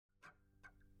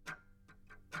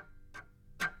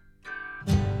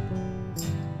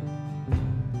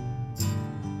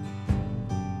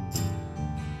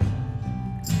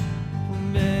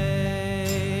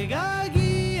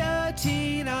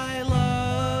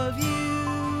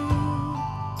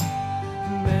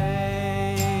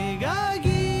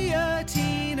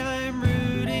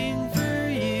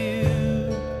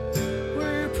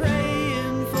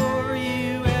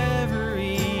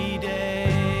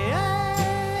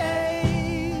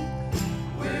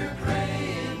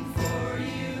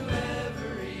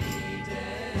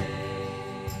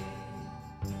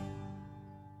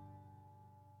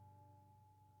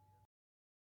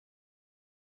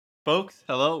Folks,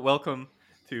 hello, welcome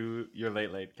to your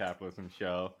Late Capitalism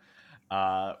show.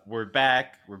 We're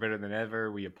back. We're better than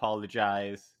ever. We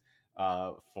apologize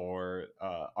for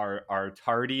our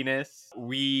tardiness.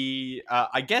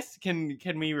 I guess, can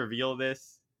we reveal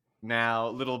this now?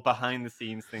 Little behind the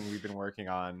scenes thing we've been working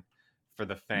on for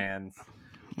the fans.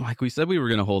 Like we said, we were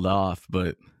going to hold off,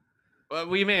 but Well,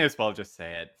 we may as well just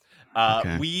say it.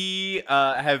 Okay. We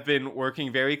have been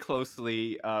working very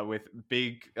closely with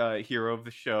big hero of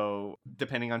the show,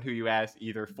 depending on who you ask,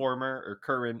 either former or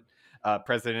current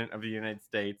president of the United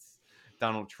States,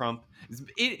 Donald Trump.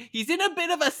 He's in a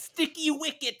bit of a sticky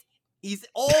wicket. He's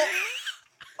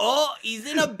he's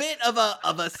in a bit of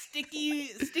a sticky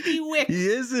wick. he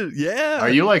isn't. Yeah. Are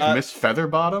you like Miss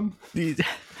Featherbottom?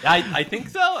 I think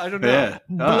so. I don't know. Yeah.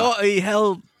 Bloody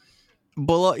hell.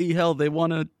 Bloody hell. They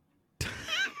want to.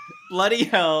 Bloody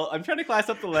hell! I'm trying to class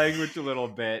up the language a little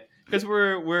bit because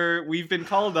we've been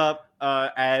called up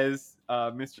as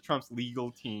Mr. Trump's legal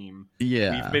team.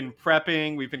 Yeah. We've been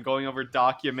prepping. We've been going over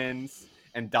documents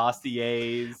and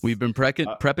dossiers. We've been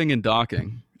prepping and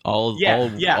docking all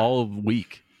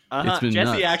week. It's been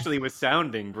Jesse nuts. actually was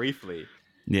sounding briefly.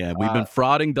 Yeah, we've been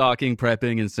frauding, docking,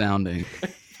 prepping, and sounding.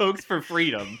 Folks for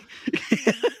freedom.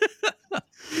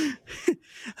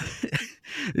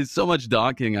 It's so much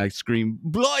docking, I scream,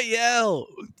 bloody hell!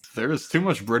 There is too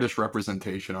much British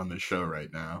representation on this show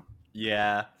right now.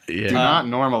 Yeah. Yeah. Do not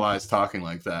normalize talking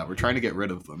like that. We're trying to get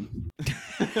rid of them.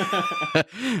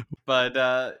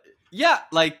 But yeah,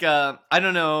 like I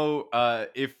don't know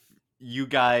if you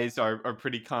guys are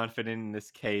pretty confident in this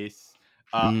case.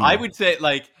 I would say,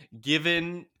 like,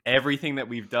 given everything that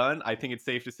we've done, I think it's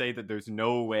safe to say that there's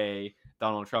no way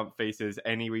Donald Trump faces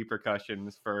any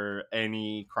repercussions for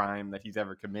any crime that he's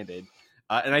ever committed.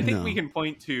 And I think we can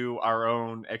point to our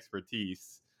own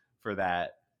expertise for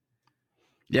that.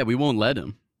 Yeah, we won't let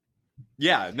him.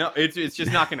 Yeah, no, it's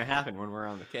just not going to happen when we're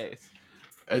on the case.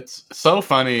 It's so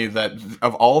funny that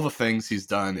of all the things he's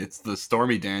done, it's the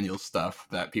Stormy Daniels stuff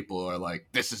that people are like,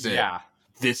 this is it. Yeah.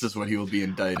 This is what he will be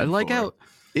indicted for. I like how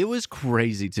it was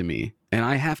crazy to me, and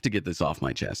I have to get this off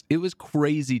my chest. It was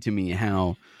crazy to me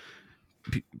how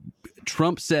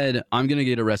Trump said, I'm going to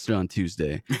get arrested on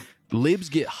Tuesday. Libs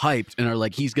get hyped and are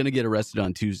like, he's going to get arrested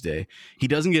on Tuesday. He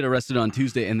doesn't get arrested on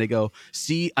Tuesday, and they go,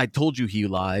 see, I told you he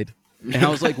lied. And I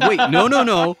was like, wait,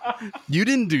 no. You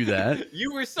didn't do that.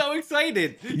 You were so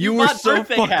excited. You were so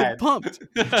fucking pumped.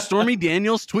 Stormy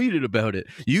Daniels tweeted about it.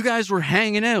 You guys were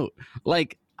hanging out.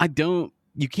 Like,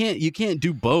 you can't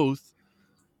do both.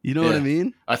 You know what I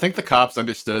mean? I think the cops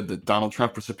understood that Donald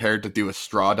Trump was prepared to do a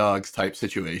straw dogs type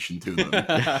situation to them.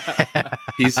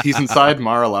 He's inside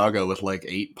Mar-a-Lago with like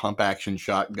 8 pump action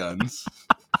shotguns.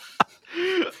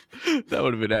 That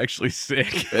would have been actually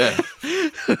sick. Yeah.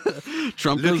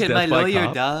 Trump Look goes at death my by lawyer,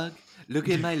 cop. dog. Look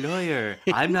at my lawyer.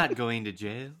 I'm not going to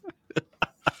jail.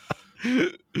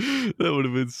 That would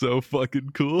have been so fucking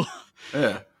cool.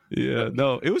 Yeah. Yeah,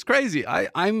 no, it was crazy.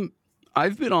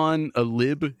 I've been on a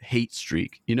lib hate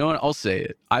streak. You know what? I'll say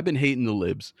it. I've been hating the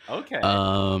libs. Okay.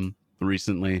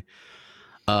 Recently.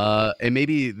 And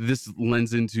maybe this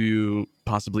lends into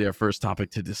possibly our first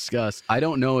topic to discuss. I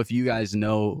don't know if you guys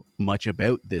know much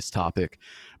about this topic,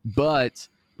 but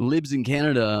libs in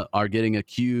Canada are getting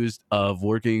accused of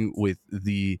working with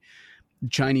the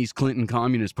Chinese Clinton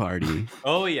Communist Party.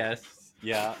 Oh, yes.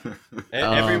 Yeah.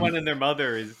 Everyone and their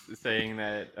mother is saying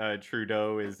that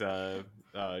Trudeau is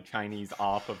Chinese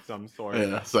off of some sort.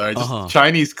 Yeah, sorry, just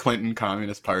Chinese Clinton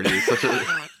Communist Party is such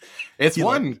a... It's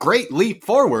one great leap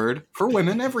forward for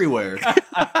women everywhere.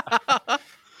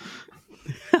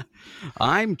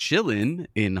 I'm chillin'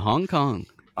 in Hong Kong.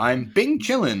 I'm Bing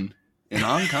chillin' in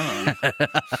Hong Kong.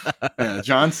 Yeah,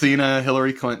 John Cena,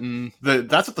 Hillary Clinton.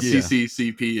 That's what the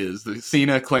CCCP is. The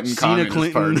Cena Clinton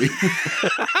Communist Party.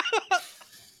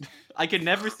 I could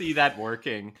never see that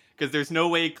working because there's no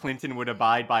way Clinton would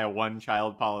abide by a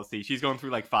one-child policy. She's going through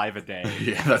like 5 a day.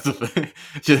 Yeah, that's the thing.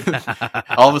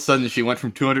 All of a sudden, she went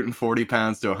from 240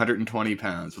 pounds to 120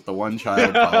 pounds with the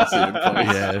one-child policy in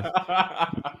place. Yeah.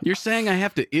 You're saying I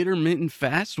have to intermittent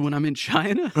fast when I'm in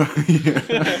China?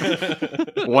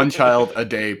 One child a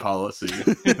day policy.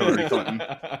 Hillary Clinton.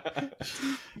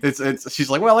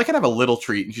 She's like, well, I can have a little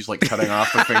treat, and she's like cutting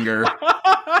off the finger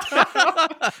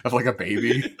of like a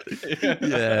baby.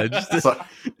 Yeah,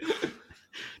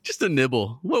 just a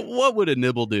nibble. What would a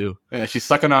nibble do? Yeah, she's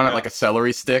sucking on it like a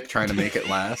celery stick, trying to make it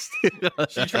last.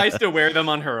 She tries to wear them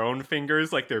on her own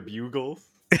fingers like they're bugles.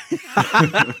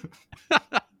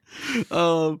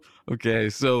 Okay,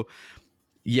 so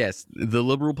yes, the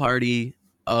Liberal Party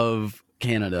of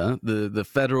Canada, the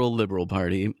federal Liberal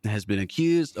Party, has been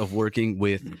accused of working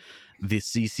with the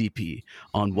CCP.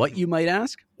 On what, you might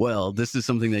ask? Well, this is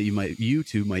something that you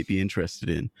two might be interested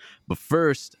in. But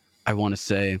first, I want to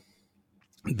say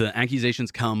the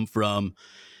accusations come from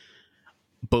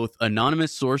both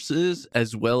anonymous sources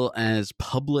as well as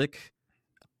public,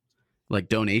 like,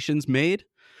 donations made.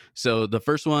 So the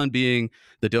first one being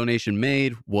the donation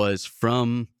made was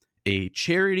from a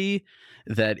charity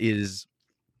that is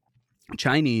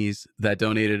Chinese that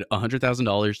donated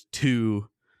 $100,000 to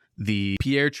the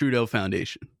Pierre Trudeau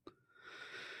Foundation.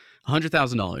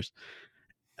 $100,000.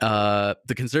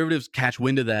 The conservatives catch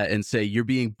wind of that and say, you're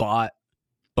being bought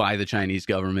by the Chinese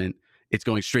government. It's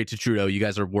going straight to Trudeau. You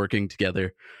guys are working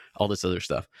together, all this other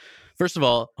stuff. First of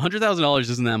all, $100,000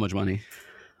 isn't that much money.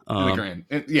 In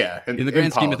the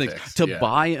grand scheme of things,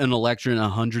 buy an election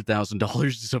 $100,000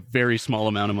 is a very small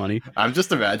amount of money. I'm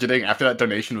just imagining after that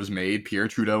donation was made, Pierre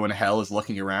Trudeau in hell is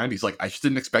looking around. He's like, I just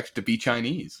didn't expect it to be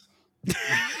Chinese.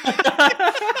 I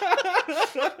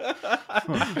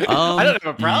don't have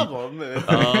a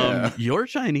problem. You're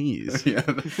Chinese. Yeah,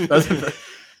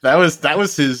 that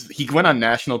was his. He went on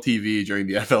national TV during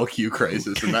the FLQ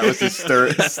crisis, and that was his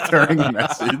stirring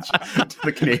message to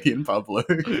the Canadian public.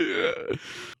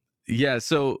 Yeah,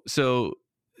 so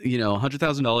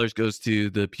 $100,000 goes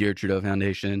to the Pierre Trudeau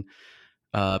Foundation.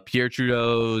 Pierre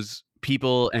Trudeau's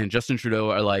people and Justin Trudeau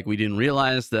are like, we didn't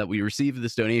realize that we received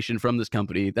this donation from this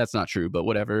company. That's not true, but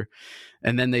whatever.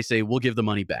 And then they say, we'll give the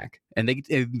money back. And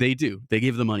they do. They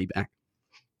give the money back.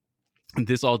 And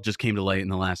this all just came to light in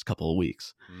the last couple of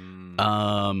weeks.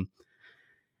 After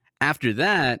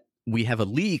that, we have a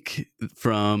leak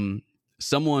from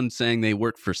someone saying they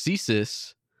work for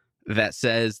CSIS that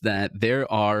says that there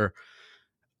are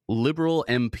liberal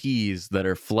MPs that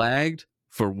are flagged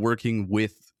for working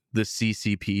with the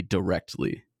CCP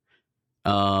directly.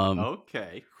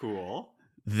 Okay, cool.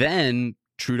 Then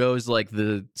Trudeau's like,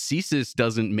 the CSIS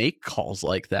doesn't make calls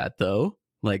like that, though.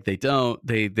 Like, they don't.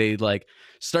 They like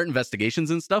start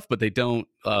investigations and stuff, but they don't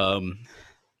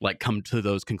like come to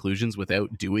those conclusions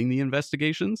without doing the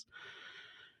investigations.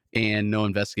 And no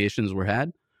investigations were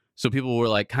had, so people were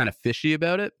like kind of fishy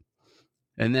about it.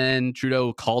 And then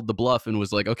Trudeau called the bluff and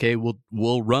was like, okay,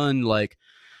 we'll run like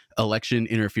election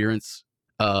interference.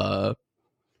 What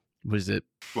is it?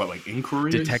 What, like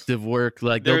inquiries? Detective work.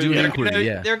 Like they'll do an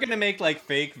inquiry. They're gonna make like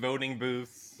fake voting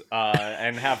booths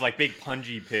and have like big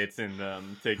punji pits in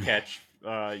them to catch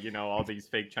all these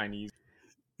fake Chinese.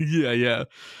 Yeah.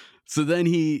 So then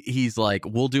he's like,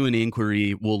 we'll do an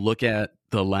inquiry. We'll look at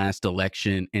the last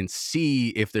election and see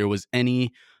if there was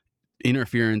any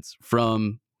interference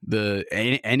from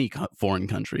any foreign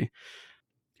country,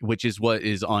 which is what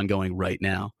is ongoing right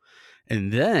now.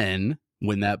 And then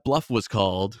when that bluff was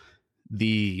called,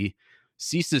 the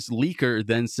CSIS leaker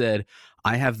then said,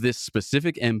 I have this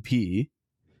specific MP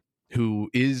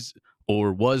who is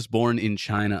or was born in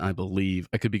China, I believe.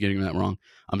 I could be getting that wrong.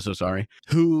 I'm so sorry.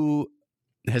 Who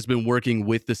has been working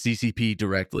with the CCP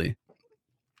directly.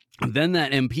 And then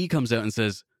that MP comes out and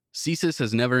says, CSIS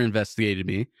has never investigated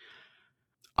me.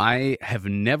 I have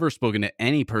never spoken to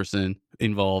any person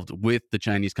involved with the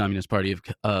Chinese Communist Party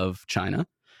of China,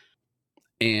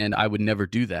 and I would never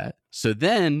do that. So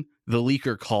then the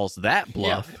leaker calls that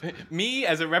bluff. Yeah. Me,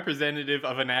 as a representative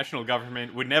of a national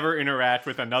government, would never interact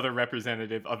with another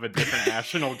representative of a different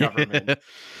national government.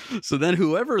 So then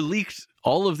whoever leaked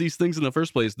all of these things in the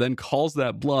first place then calls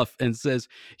that bluff and says,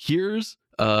 here's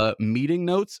meeting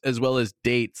notes as well as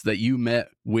dates that you met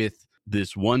with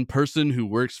this one person who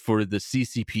works for the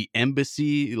CCP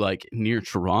embassy, like near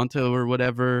Toronto or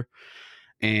whatever.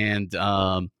 And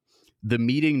the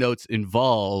meeting notes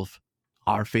involve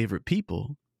our favorite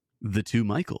people, the two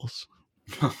Michaels.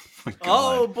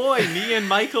 Oh boy, me and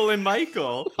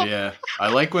Michael. Yeah, I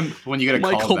like when you get a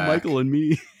call back. Michael, and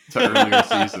me to earlier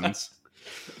seasons.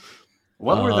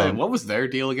 What were they? What was their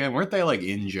deal again? Weren't they like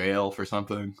in jail for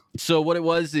something? So what it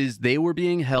was is they were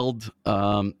being held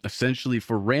essentially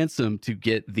for ransom to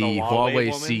get the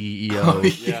Huawei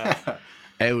CEO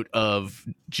out of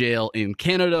jail in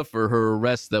Canada for her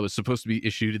arrest that was supposed to be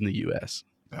issued in the U.S.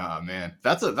 Oh man,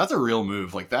 that's a real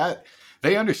move. Like that,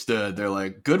 they understood. They're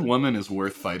like, good woman is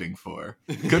worth fighting for.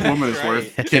 Good woman is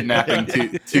worth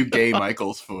kidnapping two gay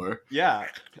Michaels for. Yeah,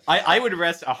 I would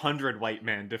arrest 100 white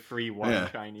men to free one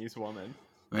Chinese woman.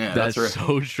 Yeah, that's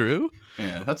so true.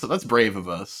 Yeah, that's brave of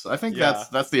us. I think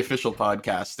that's the official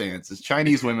podcast stance. Is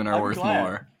Chinese women are worth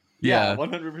more. Yeah,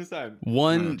 100%.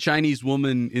 One Chinese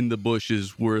woman in the bush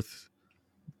is worth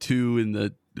two in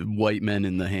the white men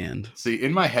in the hand. See,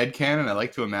 in my headcanon, I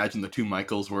like to imagine the two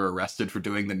Michaels were arrested for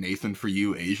doing the Nathan for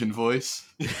You Asian voice.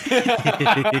 They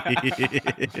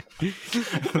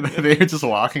were just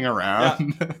walking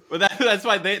around. Yeah. Well, that's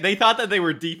why they thought that they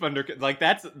were deep under. Like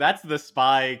that's the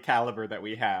spy caliber that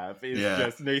we have. Is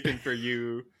just Nathan for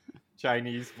You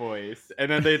Chinese voice,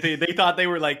 and then they thought they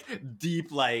were like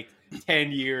deep, like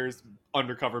 10 years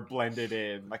undercover blended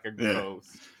in like a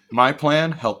ghost. My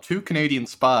plan: help 2 Canadian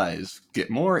spies get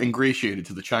more ingratiated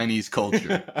to the Chinese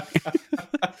culture.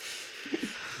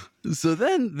 So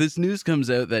then this news comes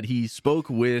out that he spoke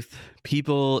with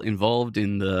people involved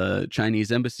in the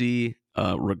Chinese embassy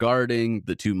regarding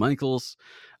the 2 Michaels.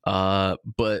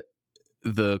 But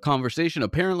the conversation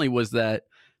apparently was that,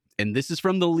 and this is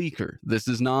from the leaker, this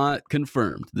is not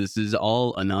confirmed, this is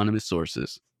all anonymous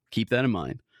sources. Keep that in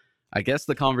mind. I guess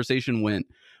the conversation went,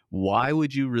 why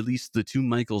would you release the 2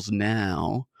 Michaels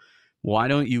now? Why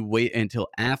don't you wait until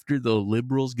after the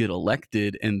Liberals get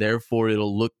elected, and therefore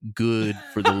it'll look good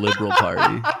for the Liberal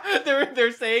Party?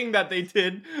 They're saying that they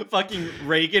did fucking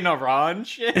Reagan-Iran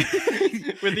shit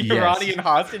with the Iranian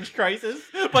hostage crisis,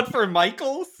 but for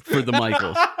Michaels? For the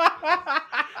Michaels.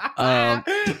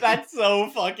 That's so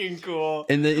fucking cool.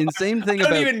 And the insane thing I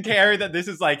don't even care that this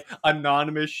is like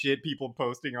anonymous shit people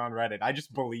posting on Reddit. I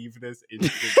just believe this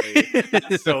instantly.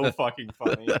 That's so fucking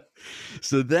funny.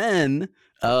 So then,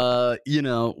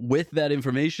 with that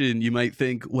information, you might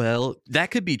think, well,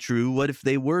 that could be true. What if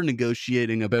they were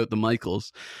negotiating about the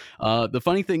Michaels? The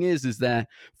funny thing is that,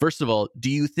 first of all, do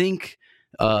you think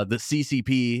the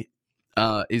CCP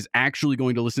is actually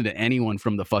going to listen to anyone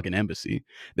from the fucking embassy?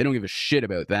 They don't give a shit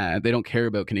about that. They don't care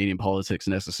about Canadian politics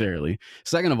necessarily.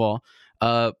 Second of all,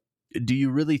 do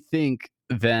you really think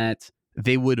that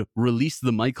they would release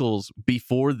the Michaels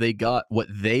before they got what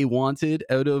they wanted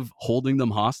out of holding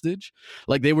them hostage?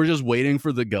 Like, they were just waiting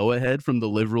for the go-ahead from the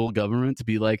Liberal government to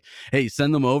be like, hey,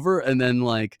 send them over, and then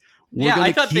like, we're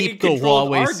going to keep the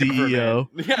Huawei CEO.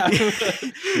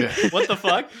 Yeah. What the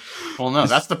fuck? Well, no,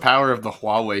 that's the power of the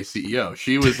Huawei CEO.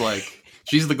 She was like,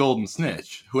 she's the golden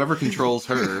snitch. Whoever controls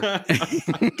her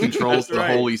controls the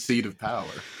holy seat of power.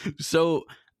 So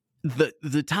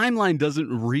the timeline doesn't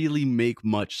really make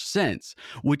much sense,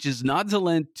 which is not to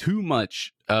lend too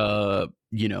much, to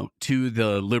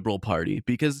the Liberal Party,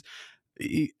 because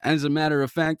as a matter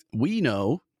of fact, we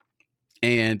know,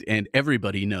 and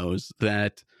everybody knows,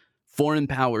 that foreign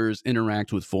powers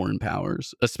interact with foreign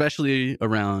powers, especially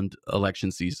around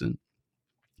election season.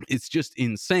 It's just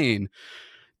insane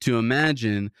to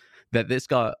imagine that this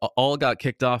all got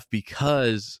kicked off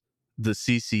because the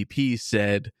CCP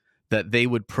said that they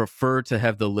would prefer to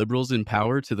have the Liberals in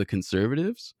power to the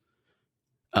Conservatives.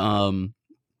 And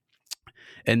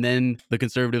then the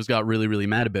Conservatives got really, really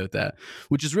mad about that,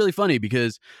 which is really funny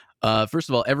because, first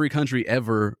of all, every country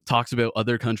ever talks about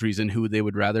other countries and who they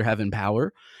would rather have in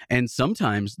power. And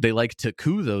sometimes they like to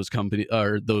coup those companies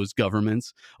or those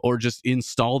governments, or just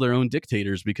install their own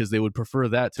dictators because they would prefer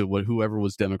that to whoever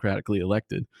was democratically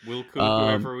elected. We'll coup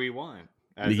whoever we want,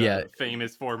 as a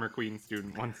famous former Queen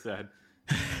student once said.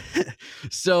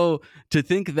 So to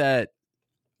think that,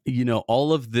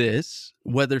 all of this,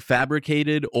 whether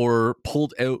fabricated or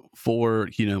pulled out for,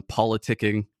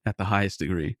 politicking at the highest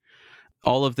degree,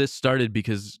 all of this started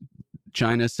because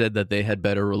China said that they had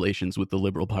better relations with the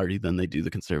Liberal Party than they do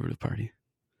the Conservative Party.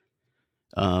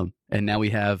 And now we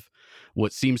have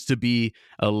what seems to be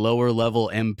a lower level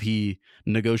MP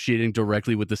negotiating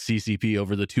directly with the CCP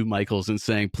over the 2 Michaels and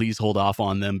saying, please hold off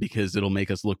on them because it'll make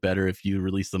us look better if you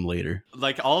release them later.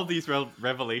 Like, all of these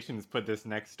revelations put this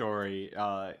next story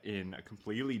in a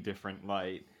completely different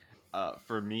light.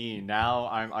 For me, now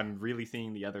I'm really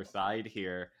seeing the other side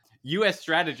here. U.S.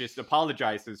 strategist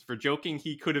apologizes for joking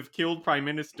he could have killed Prime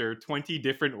Minister 20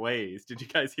 different ways. Did you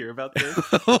guys hear about this?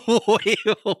 Wait,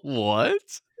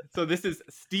 what? So this is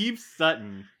Steve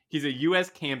Sutton. He's a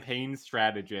U.S. campaign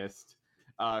strategist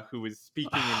who was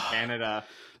speaking in Canada.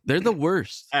 They're the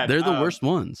worst. They're the worst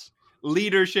ones.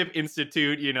 Leadership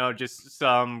Institute, just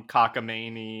some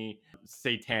cockamamie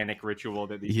satanic ritual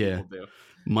that these people do.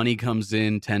 Money comes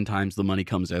in 10 times the money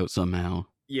comes out somehow.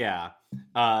 Yeah.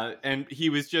 And he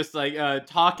was just like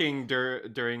talking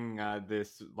during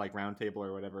this like roundtable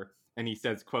or whatever. And he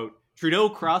says, quote, Trudeau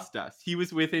crossed us. He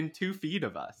was within 2 feet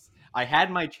of us. I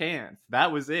had my chance.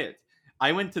 That was it.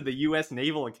 I went to the U.S.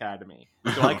 Naval Academy,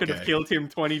 so I could have killed him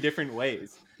 20 different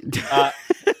ways.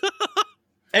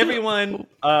 Everyone,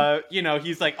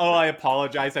 he's like, oh, I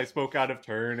apologize. I spoke out of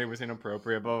turn. It was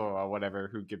inappropriate, blah, blah, blah, whatever.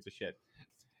 Who gives a shit?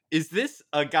 Is this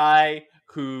a guy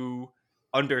who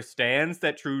understands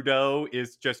that Trudeau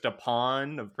is just a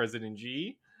pawn of President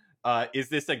Xi? Is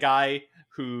this a guy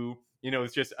who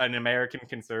is just an American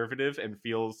conservative and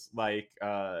feels like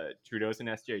Trudeau's an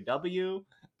SJW?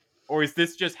 Or is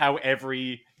this just how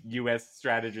every U.S.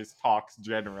 strategist talks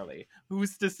generally?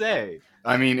 Who's to say?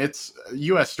 I mean, it's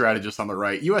U.S. strategists on the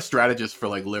right. U.S. strategists for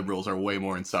like liberals are way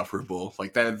more insufferable.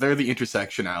 Like they're the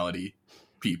intersectionality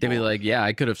people. They'd be like, yeah,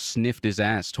 I could have sniffed his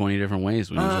ass 20 different ways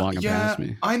when he was walking past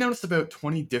me. I noticed about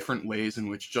 20 different ways in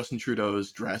which Justin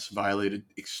Trudeau's dress violated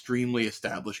extremely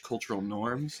established cultural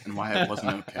norms and why it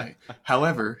wasn't okay.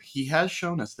 However, he has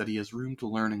shown us that he has room to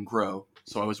learn and grow.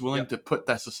 So I was willing to put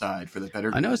this aside for the better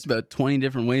good. I noticed about 20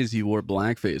 different ways he wore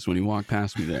blackface when he walked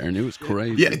past me there, and it was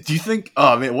crazy. Yeah, do you think,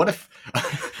 oh man, what if,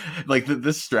 like,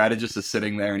 this strategist is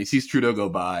sitting there and he sees Trudeau go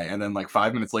by, and then, like,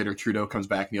 5 minutes later, Trudeau comes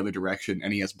back in the other direction,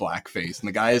 and he has blackface, and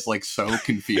the guy is, like, so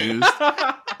confused.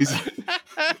 He's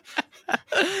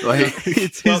like,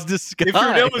 it's his disguise. If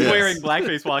Trudeau was wearing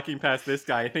blackface walking past this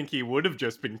guy, I think he would have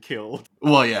just been killed.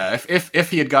 Well, yeah, if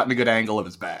he had gotten a good angle of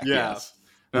his back, yes.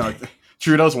 No,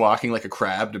 Trudeau's walking like a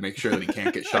crab to make sure that he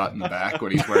can't get shot in the back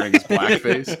when he's wearing his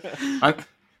blackface.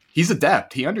 He's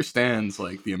adept. He understands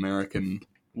like the American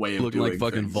way of doing like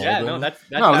fucking things. Valdo. Yeah, no, that's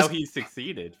how he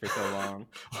succeeded for so long.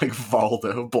 Like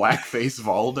Valdo, blackface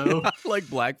Valdo. Like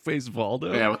blackface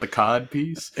Valdo. Yeah, with the cod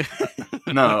piece.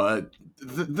 No,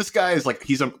 this guy is like,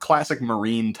 he's a classic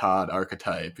Marine Todd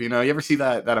archetype. You know, you ever see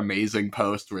that amazing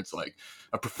post where it's like,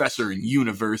 a professor in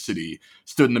university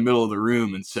stood in the middle of the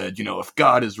room and said, you know, if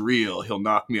God is real, he'll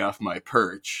knock me off my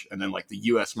perch. And then like the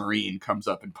U.S. Marine comes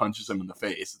up and punches him in the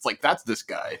face. It's like, that's this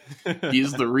guy.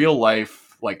 He's the real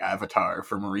life like avatar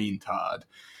for Marine Todd.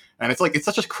 And it's like, it's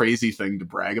such a crazy thing to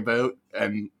brag about.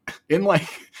 And in like...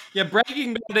 Yeah,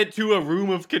 bragging about it to a room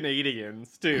of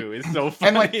Canadians too is so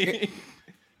funny.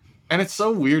 And it's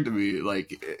so weird to me,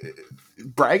 like,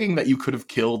 bragging that you could have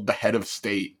killed the head of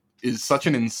state is such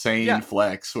an insane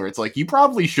flex where it's like, you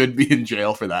probably should be in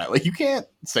jail for that. Like, you can't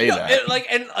say that.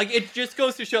 It just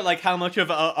goes to show like how much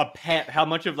of a pet, how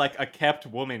much of like a kept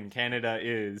woman Canada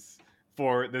is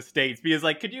for the States. Because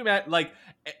like, could you imagine like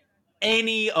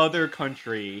any other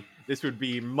country, this would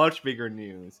be much bigger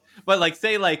news. But like,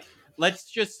 say like,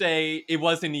 let's just say it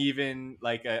wasn't even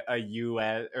like a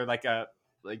U.S. or like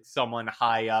someone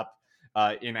high up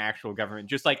in actual government,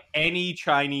 just like any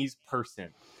Chinese person.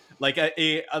 Like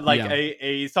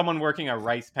a someone working a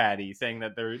rice paddy saying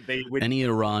that they would, any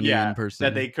Iranian person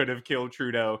that they could have killed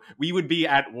Trudeau, we would be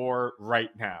at war right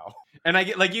now. And I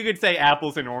get like, you could say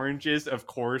apples and oranges, of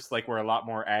course, like we're a lot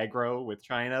more aggro with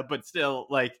China, but still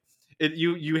like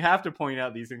you have to point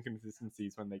out these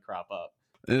inconsistencies when they crop up.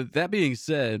 That being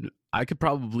said, I could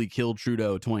probably kill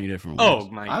Trudeau 20 different ways. Oh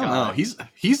my god. I don't know.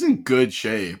 He's in good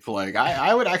shape. Like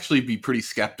I would actually be pretty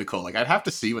skeptical. Like I'd have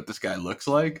to see what this guy looks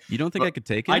like. You don't think I could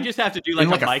take him? I just have to do like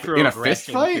a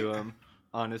microaggression to him.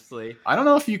 Honestly, I don't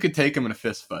know if you could take him in a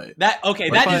fist fight. That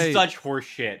is such horse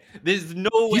shit. There's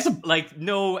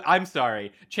no I'm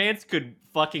sorry. Chance could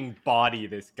fucking body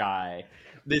this guy.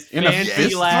 This in fancy a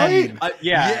fist fight?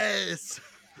 Yes.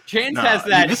 Chance has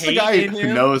that. This is hate the guy in who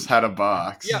him. knows how to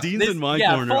box. Yeah, Dean's in my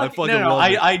corner. I fucking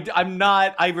love it. I'm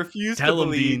not. I refuse to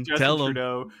believe Dean, Justin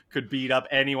Trudeau could beat up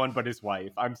anyone but his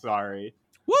wife. I'm sorry.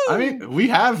 Woo! I mean, we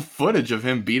have footage of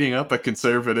him beating up a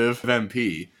conservative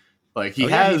MP. Like he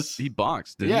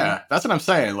boxed. Didn't yeah, he? that's what I'm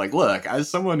saying. Like, look, as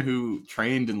someone who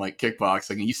trained in like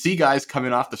kickboxing, and you see guys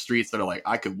coming off the streets that are like,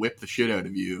 I could whip the shit out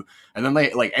of you, and then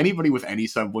they like anybody with any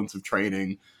semblance of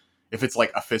training. If it's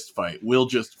like a fist fight, we'll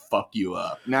just fuck you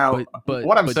up. Now,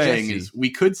 what I'm saying Jesse, is we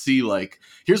could see like,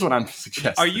 here's what I'm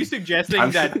suggesting. Are you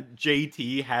suggesting that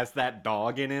JT has that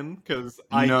dog in him? Because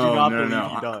I do not believe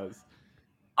he does.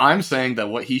 I'm saying that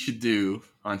what he should do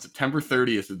on September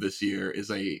 30th of this year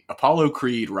is a Apollo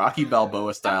Creed Rocky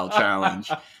Balboa style challenge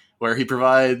where he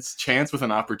provides Chance with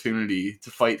an opportunity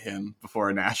to fight him before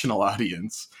a national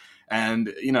audience.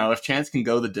 And, you know, if Chance can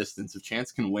go the distance, if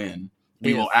Chance can win,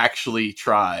 we will actually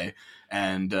try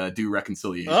and do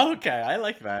reconciliation. Okay, I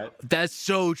like that. That's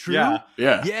so true. Yeah.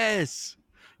 Yes.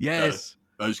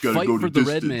 I just gotta fight go for to the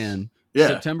distance. Red Man. Yeah.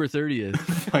 September 30th.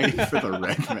 Fight for the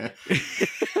Red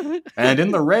Man. And in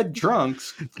the red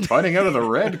trunks, fighting out of the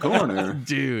red corner.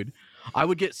 Dude, I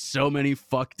would get so many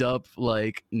fucked up,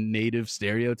 like, native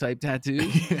stereotype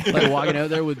tattoos. Like, walking out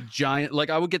there with giant... Like,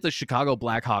 I would get the Chicago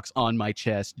Blackhawks on my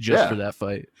chest just for that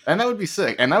fight. And that would be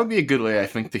sick. And that would be a good way, I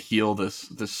think, to heal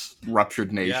this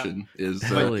ruptured nation. Is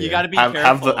you gotta be have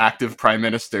careful. the active prime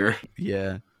minister.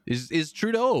 Yeah. Is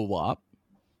Trudeau a WAP?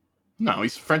 No,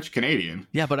 he's French-Canadian.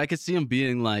 Yeah, but I could see him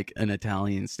being, like, an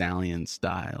Italian stallion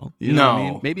style. You know what I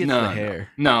mean? Maybe it's the hair.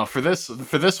 No, for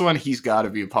this one, he's got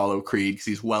to be Apollo Creed because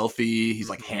he's wealthy. He's,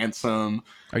 like, handsome.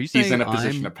 Are you saying he's in a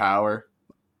position of power?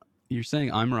 You're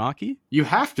saying I'm Rocky? You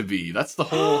have to be. That's the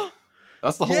whole.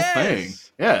 That's the whole thing.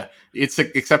 Yes! Yeah. It's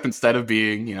except instead of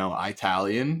being,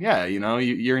 Italian, yeah,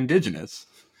 you're indigenous.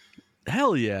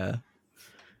 Hell yeah.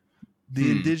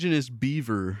 The indigenous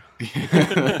beaver.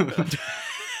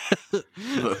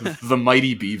 the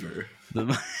mighty beaver.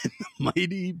 The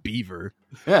mighty beaver.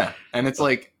 Yeah. And it's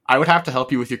like, I would have to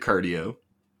help you with your cardio.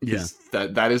 Yeah.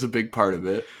 That is a big part of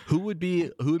it. Who would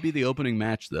be the opening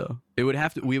match though? We would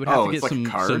have to get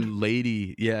some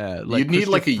lady, like you'd need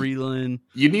like Freeland.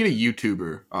 You'd need a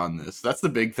YouTuber on this. That's the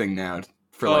big thing now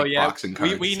for boxing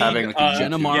cards. We need having like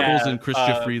Jenna Marbles and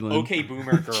Christian Freeland. Okay,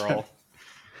 boomer girl.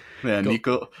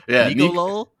 Nico.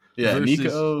 Lowell. Yeah,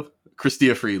 Nico.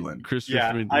 Christia Freeland.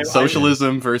 Freeland.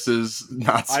 Socialism versus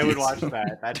Nazism. I would watch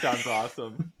that. That sounds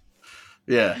awesome.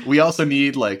 Yeah, we also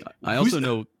need I also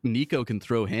know Nico can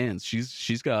throw hands.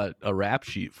 She's got a rap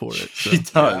sheet for it. So. She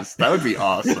does. That would be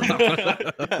awesome.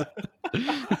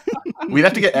 We'd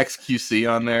have to get XQC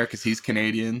on there because he's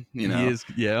Canadian. He is.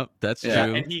 Yeah, that's true.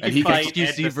 And he can fight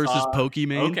XQC versus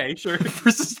Pokimane. Okay, sure.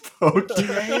 versus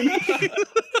Pokimane.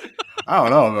 I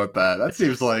don't know about that. That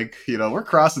seems like, we're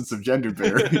crossing some gender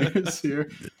barriers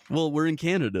here. Well, we're in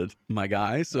Canada, my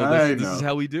guy, so this is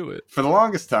how we do it. For the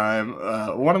longest time,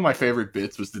 one of my favorite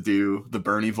bits was to do the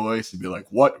Bernie voice and be like,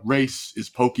 what race is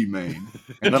Pokimane?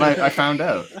 And then I found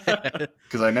out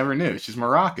because I never knew. She's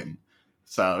Moroccan.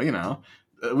 So,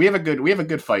 we have a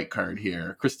good fight card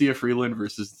here. Christia Freeland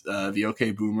versus the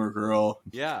OK Boomer girl.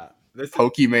 Yeah.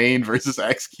 Pokimane versus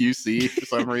XQC for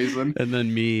some reason. And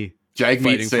then me.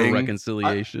 Jagmeet Singh for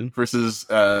reconciliation versus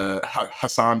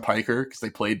Hassan Piker because they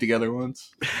played together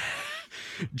once.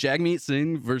 Jagmeet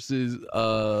Singh versus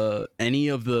any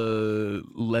of the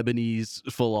Lebanese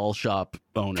Falal shop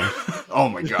owners. Oh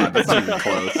my god, that's not even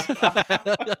close.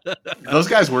 Those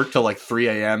guys work till like 3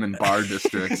 a.m. in bar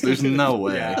districts. There's no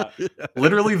way. Yeah.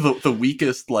 Literally, the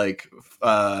weakest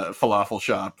falafel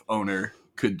shop owner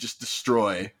could just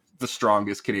destroy the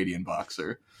strongest Canadian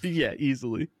boxer. Yeah,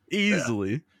 easily.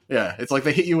 Yeah, it's like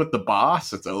they hit you with the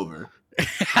boss, it's over.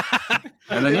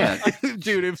 And then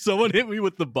dude, if someone hit me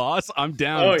with the boss, I'm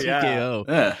down. TKO.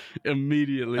 Yeah,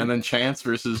 immediately. And then Chance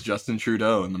versus Justin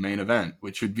Trudeau in the main event,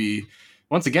 which would be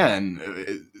once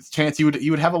again, Chance. You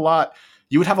would have a lot.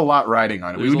 You would have a lot riding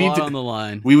on it. There's we would need on the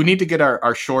line. We would need to get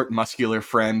our short, muscular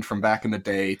friend from back in the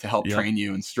day to help train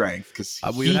you in strength because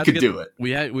he could do it.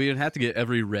 We would have to get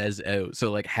every res out,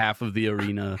 so like half of the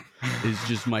arena is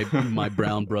just my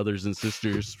brown brothers and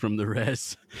sisters from the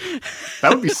res.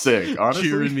 That would be sick, honestly.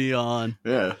 Cheering me on.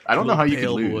 Yeah, I don't know how you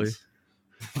could lose.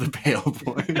 The pale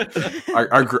boy,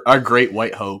 our great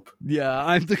white hope. Yeah,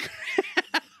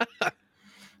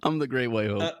 I'm the Great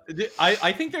White Hope.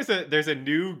 I think there's a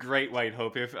new Great White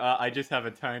Hope. If I just have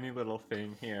a tiny little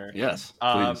thing here. Yes,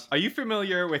 please. Are you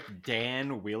familiar with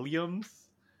Dan Williams?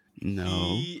 No.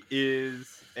 He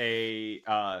is a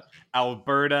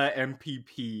Alberta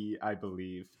MPP, I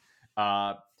believe.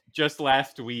 Just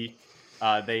last week,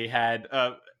 they had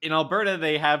in Alberta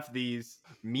they have these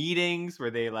meetings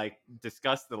where they like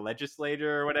discuss the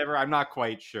legislature or whatever. I'm not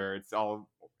quite sure. It's all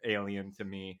alien to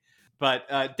me.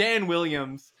 But Dan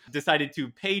Williams decided to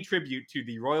pay tribute to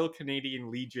the Royal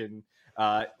Canadian Legion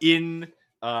in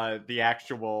the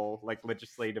actual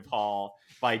legislative hall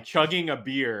by chugging a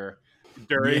beer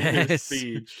during his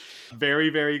speech. Very,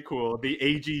 very cool. The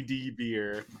AGD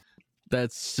beer.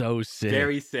 That's so sick.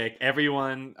 Very sick.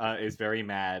 Everyone is very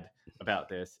mad about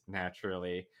this,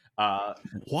 naturally.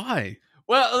 Why?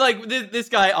 Well, this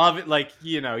guy,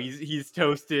 he's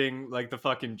toasting the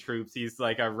fucking troops. He's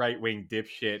like a right-wing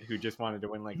dipshit who just wanted to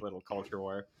win little culture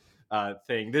war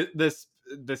thing.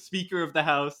 The Speaker of the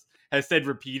House has said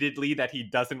repeatedly that he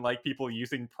doesn't like people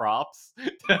using props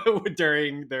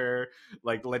during their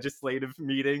legislative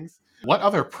meetings. What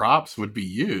other props would be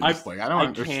used? I don't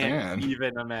understand. Can't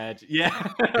even imagine.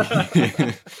 Yeah.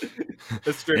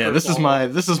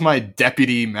 This is my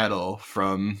deputy medal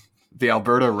from the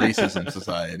Alberta Racism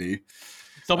Society.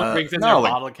 Someone brings in their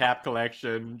bottle cap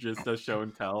collection, just does show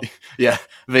and tell. Yeah,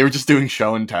 they were just doing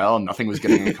show and tell, and nothing was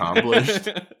getting accomplished.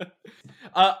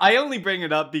 I only bring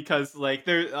it up because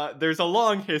there's a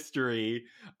long history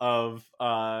of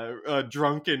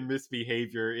drunken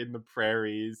misbehavior in the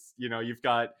prairies. You've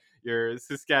got your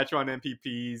Saskatchewan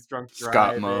MPPs drunk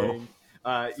driving. Scott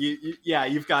Moe.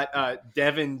 You've got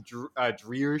Devin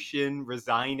Dreershin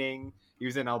resigning. He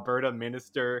was an Alberta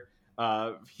minister.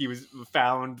 He was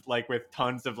found with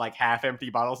tons of half-empty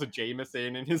bottles of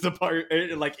Jameson in his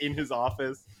in his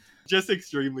office. Just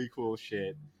extremely cool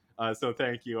shit. So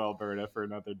thank you, Alberta, for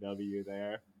another W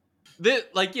there. This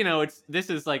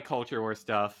is culture war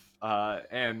stuff,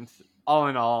 and all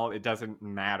in all, it doesn't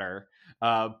matter.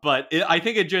 But I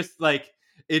think it just like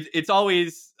it's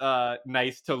always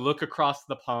nice to look across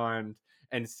the pond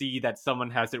and see that someone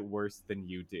has it worse than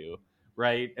you do,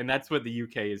 right? And that's what the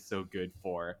UK is so good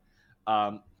for.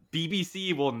 Um,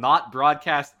 BBC will not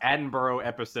broadcast Edinburgh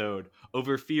episode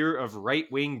over fear of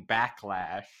right-wing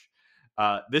backlash.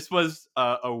 This was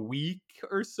a week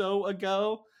or so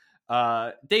ago.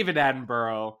 David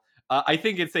Attenborough, I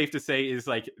think it's safe to say, is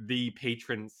like the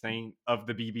patron saint of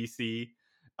the BBC.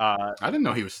 I didn't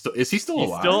know he was still. Is he still He's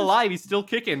alive? still alive. He's still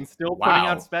kicking. Still putting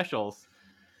out specials.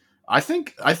 I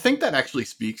think that actually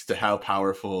speaks to how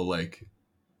powerful like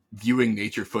viewing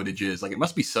nature footage is. Like, it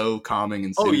must be so calming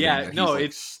and soothing. That he's, like,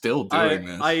 it's still doing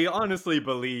this. I honestly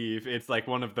believe it's like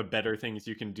one of the better things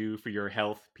you can do for your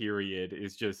health. Period,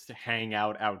 is just hang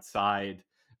out outside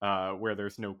where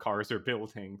there's no cars or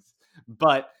buildings.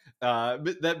 But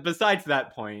besides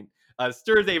that point,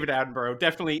 Sir David Attenborough,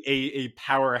 definitely a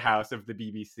powerhouse of the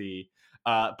BBC.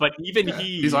 But even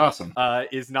he's awesome.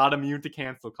 Is not immune to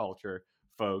cancel culture,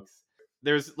 folks.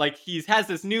 There's like has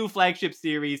this new flagship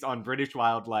series on British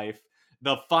wildlife.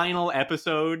 The final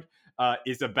episode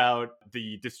is about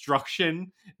the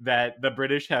destruction that the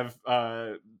British have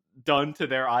done to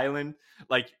their island.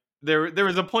 Like there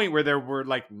was a point where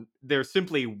there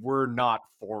simply were not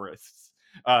forests.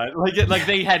 Like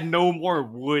they had no more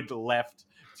wood left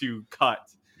to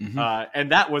cut. Mm-hmm.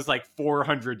 And that was like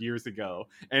 400 years ago,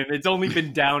 and it's only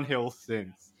been downhill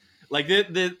since. Like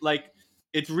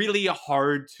it's really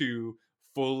hard to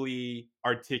fully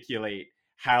articulate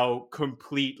how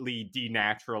completely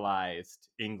denaturalized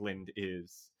England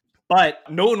is. But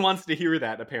no one wants to hear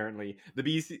that, apparently. The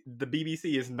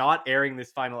BBC is not airing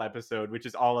this final episode, which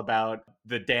is all about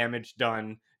the damage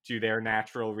done to their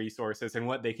natural resources and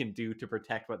what they can do to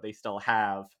protect what they still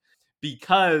have.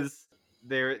 Because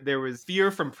there was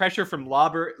pressure from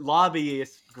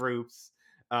lobbyist groups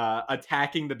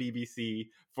attacking the BBC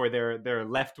for their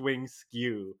left-wing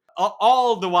skew.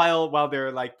 All the while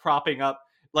they're like propping up,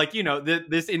 like, you know,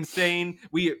 this insane.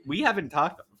 We haven't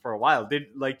talked for a while. Do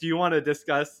you want to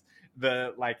discuss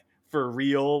the like for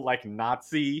real like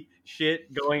Nazi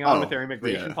shit going on with their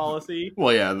immigration policy?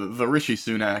 Well, yeah, the Rishi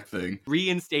Sunak thing,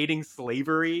 reinstating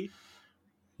slavery.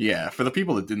 Yeah, for the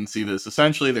people that didn't see this,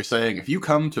 essentially they're saying if you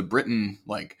come to Britain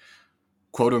like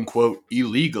quote unquote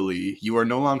illegally, you are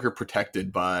no longer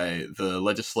protected by the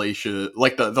legislation,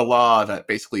 like the law that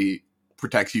basically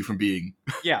protects you from being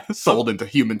sold into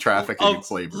human trafficking and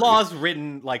slavery. Laws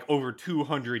written like over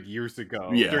 200 years ago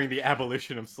during the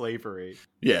abolition of slavery.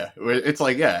 Yeah, it's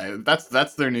like,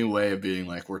 that's their new way of being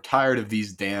like, we're tired of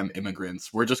these damn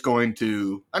immigrants. We're just going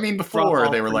to, I mean, before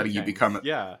they were letting you become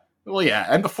well, yeah,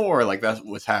 and before, like, that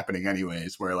was happening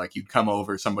anyways, where, like, you'd come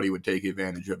over, somebody would take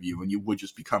advantage of you, and you would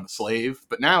just become a slave.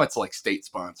 But now it's, like,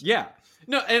 state-sponsored. Yeah.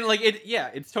 No, and, like,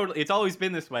 it's always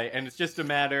been this way, and it's just a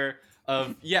matter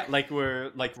of, like,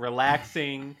 we're, like,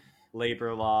 relaxing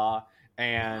labor law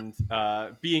and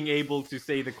being able to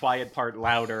say the quiet part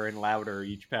louder and louder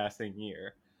each passing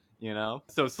year. You know?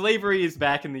 So slavery is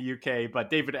back in the UK, but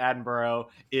David Attenborough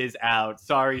is out.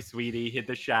 Sorry, sweetie, hit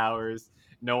the showers.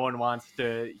 No one wants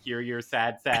to hear your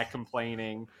sad sack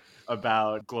complaining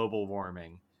about global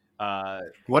warming.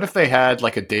 What if they had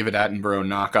like a David Attenborough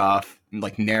knockoff, and,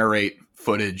 like, narrate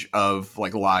footage of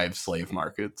like live slave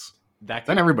markets?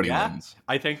 Then everybody wins.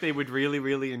 I think they would really,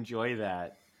 really enjoy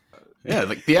that. Yeah,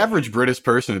 like the average British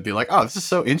person would be like, "Oh, this is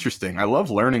so interesting. I love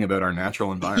learning about our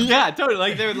natural environment." Yeah, totally.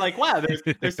 Like they're like, "Wow,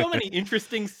 there's so many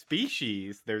interesting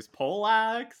species. There's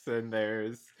Polacks and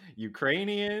there's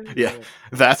Ukrainians." Yeah,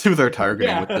 that's who they're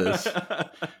targeting with this.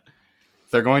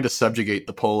 They're going to subjugate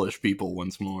the Polish people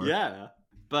once more. Yeah.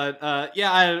 But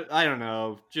I don't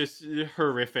know, just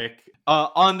horrific.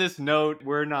 On this note,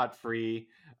 we're not free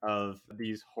of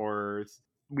these horrors.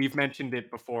 We've mentioned it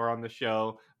before on the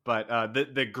show, but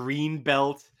the green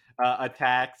belt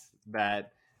attacks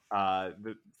that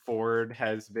the Ford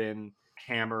has been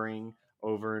hammering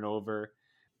over and over,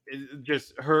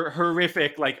 just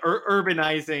horrific, like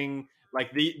urbanizing,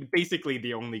 like basically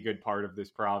the only good part of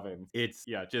this province. It's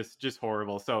just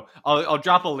horrible. So I'll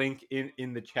drop a link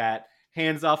in the chat.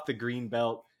 Hands off the green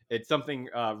belt. It's something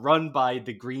run by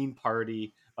the Green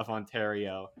Party of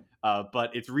Ontario,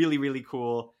 but it's really, really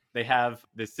cool. They have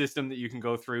this system that you can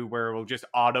go through where it will just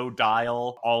auto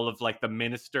dial all of like the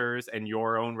ministers and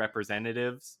your own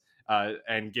representatives,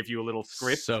 and give you a little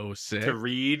script to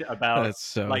read about,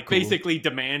 basically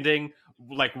demanding,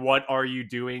 like, what are you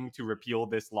doing to repeal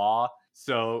this law?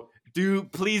 So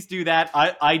please do that.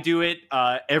 I do it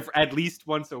at least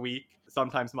once a week,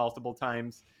 sometimes multiple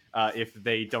times, if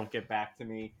they don't get back to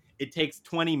me. It takes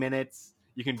 20 minutes.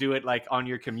 You can do it like on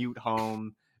your commute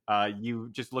home. you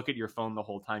just look at your phone the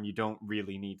whole time. You don't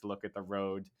really need to look at the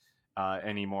road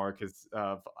anymore because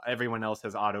everyone else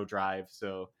has auto drive.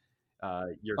 So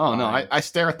you're Oh fine. no, I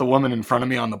stare at the woman in front of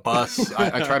me on the bus.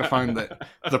 I try to find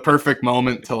the perfect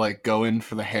moment to like go in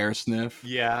for the hair sniff.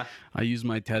 Yeah. I use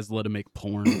my Tesla to make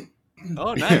porn.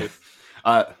 Oh, nice.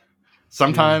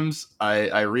 Sometimes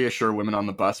I reassure women on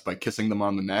the bus by kissing them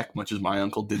on the neck, much as my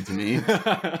uncle did to me.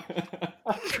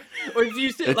 Or if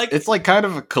you see, It's like kind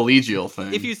of a collegial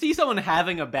thing. if you see someone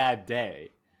having a bad day,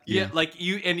 Yeah. like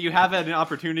you have an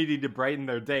opportunity to brighten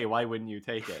their day, why wouldn't you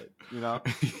take it? You know?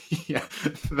 Yeah,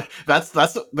 that's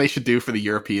what they should do for the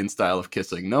European style of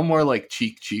kissing. No more like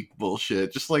cheek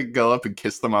bullshit. Just like go up and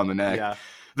kiss them on the neck. Yeah.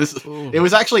 It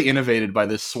was actually innovated by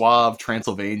this suave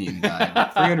Transylvanian guy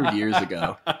like 300 years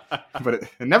ago, but it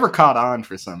never caught on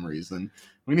for some reason.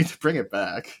 We need to bring it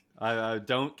back.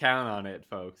 Don't count on it,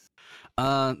 folks.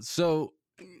 So,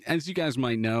 as you guys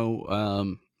might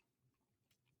know,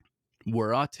 we're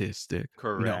autistic.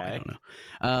 Correct. No, I don't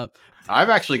know. I've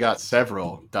actually got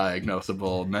several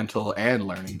diagnosable mental and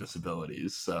learning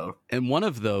disabilities. So, And one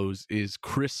of those is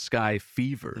Chris Sky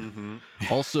fever, Mm-hmm.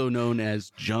 also known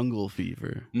as jungle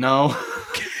fever. no,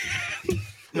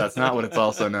 that's not what it's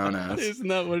also known as. Isn't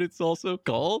that what it's also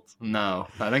called? No,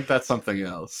 I think that's something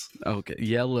else. Okay,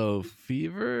 yellow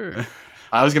fever.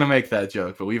 I was gonna make that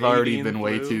joke, but we've already Avian been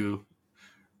way flu? too.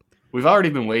 We've already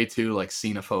been way too like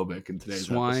xenophobic in today's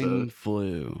Swine episode.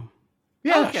 flu.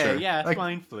 Yeah, Okay, sure. yeah, Like,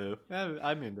 swine flu.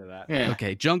 I'm into that. yeah.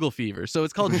 Okay, jungle fever. So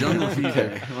it's called jungle fever.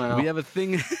 Okay, well, We have a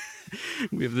thing.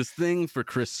 We have this thing for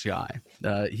Chris Sky.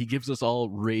 He gives us all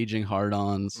raging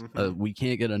hard-ons. Mhm. We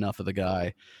can't get enough of the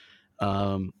guy.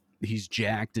 He's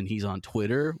jacked and he's on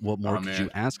Twitter. What more Oh, could man. you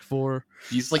ask for?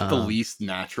 he's like the least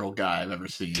natural guy I've ever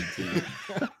seen. Too.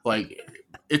 Like,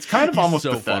 it's kind of He's almost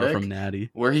so pathetic. far from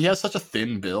natty. Where he has such a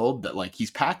thin build that like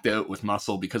he's packed out with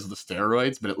muscle because of the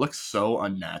steroids, but it looks so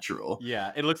unnatural.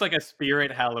 Yeah, it looks like a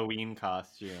spirit Halloween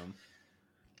costume.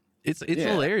 It's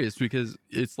Yeah. hilarious because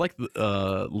it's like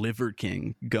the Liver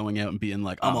King going out and being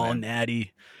like, "I'm Oh, all man.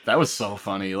 natty." That was so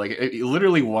funny. Like,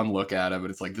 literally one look at him, and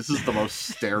it's like this is the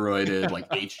most steroided like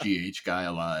HGH guy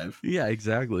alive. Yeah,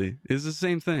 exactly. It's the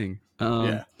same thing.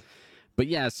 Yeah. But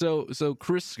yeah, so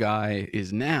Chris Sky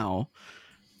is now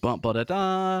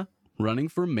running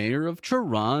for mayor of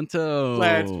Toronto.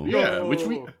 Let's Yeah, go. which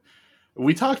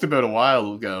we talked about a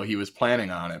while ago. He was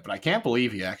planning on it, but I can't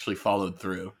believe he actually followed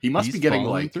through. He must He's be getting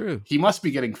following like through. he must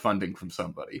be getting funding from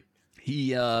somebody.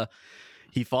 He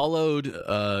followed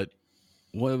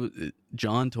what was it,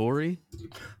 John Tory?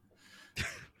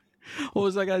 What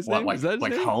was that guy's What, name? like Is that his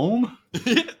like name? home?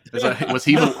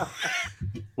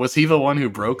 Was he the one who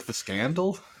broke the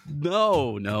scandal?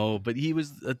 No, but he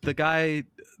was the guy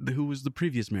who was the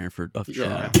previous mayor of Yeah.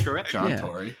 Toronto. Correct. John Yeah.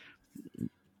 Tory.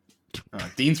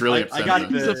 Dean's really I upset. got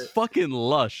about He's this. a fucking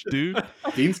lush, dude.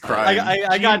 Dean's crying.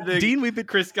 I got the Dean, we've been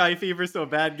Chris Sky fever so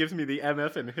bad gives me the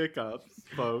MF and hiccups,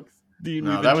 folks. Dean,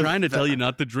 No, we've that been was- trying to tell you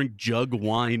not to drink jug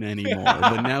wine anymore,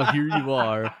 but now here you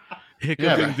are,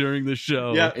 hiccuping but- during the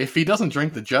show Yeah. If he doesn't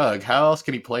drink the jug, how else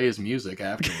can he play his music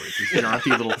afterwards? His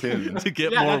jaunty little tunes. to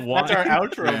get Yeah, more wine. that's our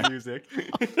outro Yeah. music.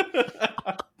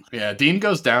 Yeah, Dean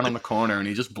goes down on the corner and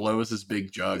he just blows his big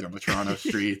jug on the Toronto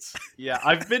streets. Yeah,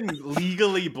 I've been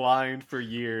legally blind for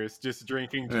years, just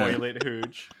drinking Yeah. toilet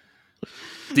hooch.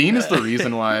 Dean is the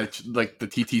reason why like the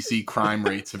TTC crime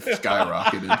rates have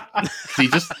skyrocketed.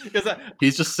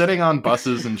 He's just sitting on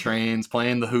buses and trains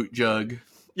playing the hoot jug.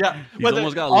 Yeah, He's but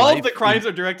almost got all life of the crimes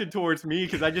are directed towards me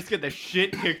because I just get the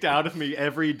shit kicked out of me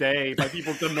every day by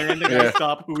people demanding I Yeah.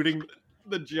 stop hooting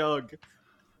the jug.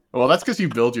 Well, that's because you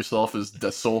build yourself as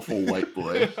the soulful white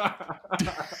boy.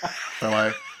 So,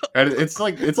 like, and it's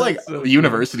like so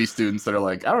university students that are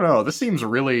like, I don't know, this seems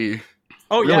really.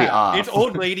 Oh Really yeah, off. it's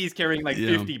old ladies carrying like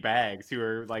Yeah. 50 bags who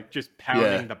are like just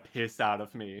pounding Yeah. the piss out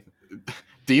of me.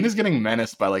 Dean is getting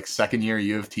menaced by like second year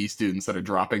U of T students that are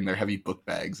dropping their heavy book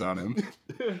bags on him.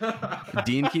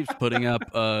 Dean keeps putting up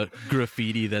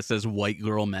graffiti that says "White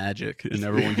Girl Magic," and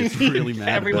everyone gets really mad.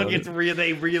 Everyone about gets it.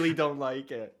 they really don't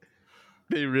like it.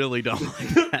 They really don't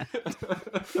like that.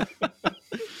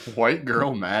 White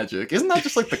girl magic. Isn't that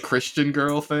just like the Christian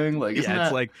girl thing? Like, isn't Yeah, it's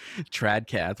that like trad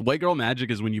cats. White girl magic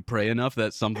is when you pray enough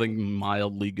that something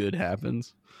mildly good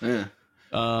happens. Yeah.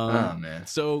 Oh man.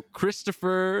 So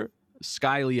Christopher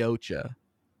Scagliocha,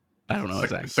 I don't know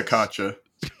exactly. Sakacha.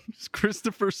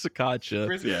 Christopher Sakacha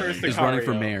Christopher is running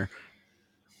for Sicario. mayor.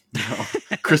 No.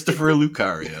 Christopher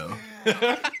Lucario.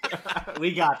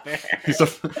 We got there.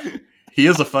 He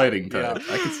is a fighting type.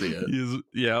 I can see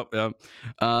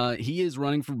it. He is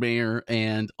running for mayor,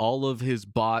 and all of his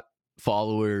bot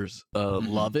followers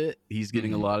love it. He's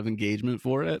getting a lot of engagement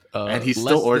for it. And he's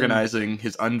still organizing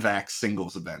his unvaxxed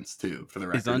singles events too, for the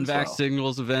record. His unvaxxed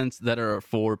singles events that are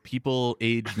for people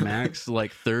age max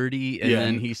like 30, and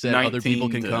then he said other people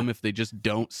can come if they just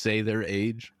don't say their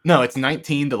age. No, it's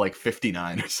 19 to like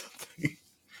 59 or something.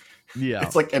 Yeah,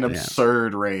 it's like an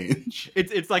absurd range.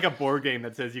 It's like a board game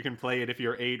that says you can play it if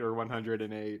you're 8 or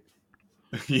 108.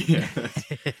 Yeah,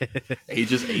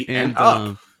 ages 8 and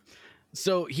up.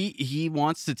 So he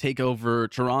wants to take over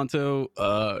Toronto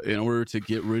in order to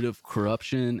get rid of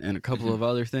corruption and a couple of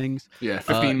other things. Yeah,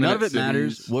 15 none of it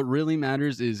matters. What really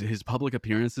matters is his public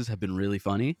appearances have been really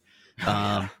funny.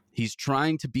 He's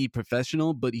trying to be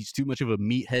professional, but he's too much of a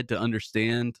meathead to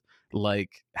understand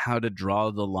like how to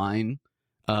draw the line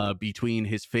between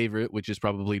his favorite, which is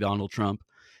probably Donald Trump,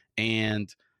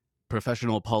 and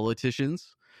professional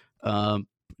politicians.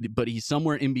 But he's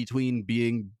somewhere in between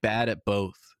being bad at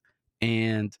both.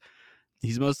 And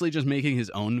he's mostly just making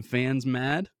his own fans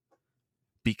mad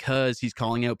because he's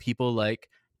calling out people like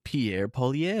Pierre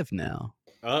Poilievre now.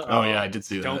 Oh yeah, I did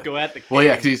see that. Don't go at the king. Well,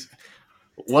 yeah, because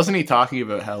wasn't he talking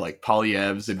about how like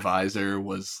Poilievre's advisor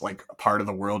was like part of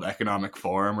the World Economic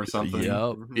Forum or something?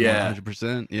 Yep, yeah,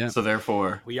 100%. Yeah. So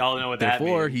therefore, we all know what that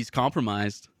means. Therefore, he's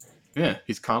compromised. Yeah,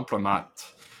 he's compromised.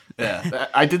 Yeah,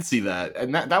 I did see that,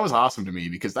 and that was awesome to me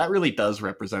because that really does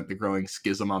represent the growing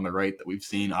schism on the right that we've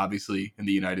seen, obviously, in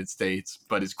the United States,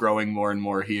 but is growing more and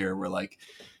more here, where like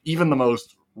even the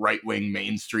most right-wing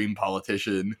mainstream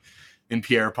politician in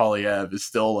Pierre Poilievre is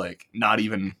still like not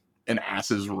even an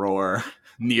ass's roar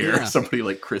near somebody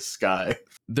like Chris Sky.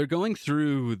 They're going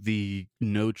through the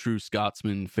no true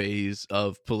Scotsman phase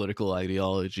of political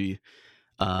ideology.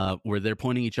 Where they're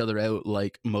pointing each other out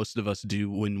like most of us do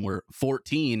when we're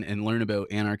 14 and learn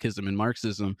about anarchism and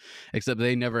Marxism, except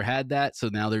they never had that. So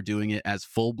now they're doing it as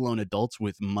full-blown adults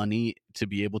with money to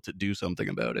be able to do something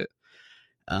about it,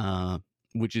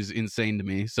 which is insane to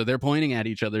me. So they're pointing at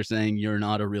each other saying, you're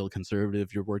not a real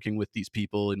conservative. You're working with these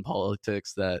people in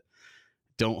politics that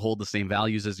don't hold the same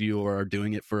values as you or are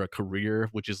doing it for a career,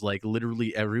 which is like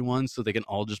literally everyone. So they can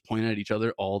all just point at each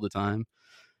other all the time.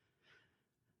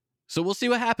 So we'll see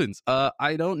what happens.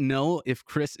 I don't know if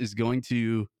Chris is going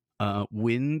to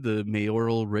win the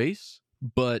mayoral race,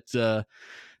 but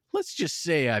let's just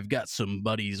say I've got some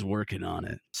buddies working on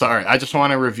it. Sorry, I just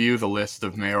want to review the list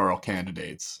of mayoral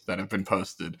candidates that have been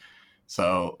posted.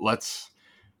 So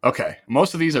okay,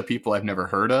 most of these are people I've never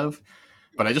heard of,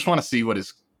 but I just want to see what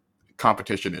his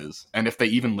competition is and if they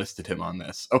even listed him on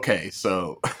this. Okay,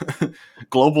 so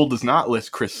Global does not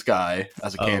list Chris Sky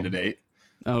as a candidate.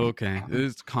 Oh, okay.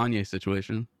 It's a Kanye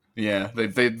situation. Yeah,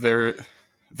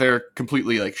 they're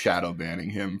completely like shadow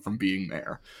banning him from being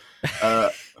mayor.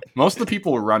 Most of the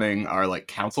people running are like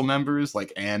council members,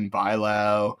 like Ann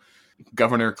Bilau,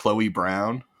 Governor Chloe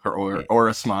Brown, her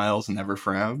Aura smiles and never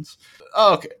frowns.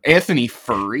 Okay, Anthony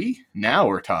Furry. Now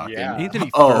we're talking. Yeah.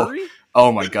 Anthony Furry?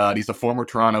 Oh my God, he's a former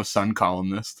Toronto Sun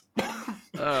columnist.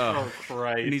 Oh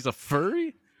Christ! And he's a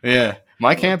furry? Yeah,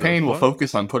 my campaign will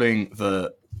focus on putting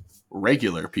the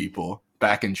regular people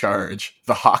back in charge,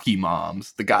 the hockey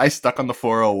moms, the guys stuck on the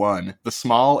 401, the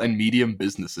small and medium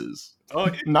businesses. Oh,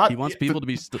 he wants people to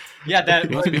be he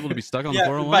wants people to be stuck on the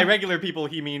 401. By regular people,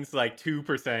 he means like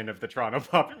 2% of the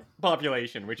Toronto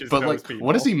population, which is those like, people.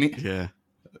 What does he mean? Yeah,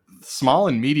 small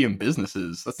and medium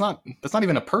businesses. That's not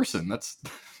even a person. That's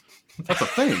a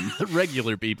thing.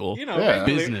 Regular people,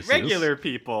 regular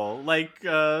people like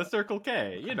Circle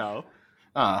K.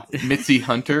 Mitzi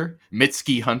Hunter,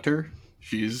 Mitski Hunter.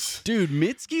 Dude,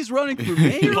 Mitski's running for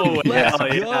mayor. Let's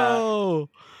go.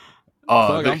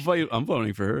 I'm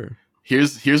voting for her.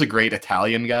 Here's a great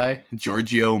Italian guy,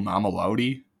 Giorgio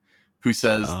Mamalotti, who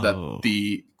says that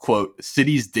the quote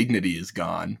city's dignity is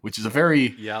gone, which is a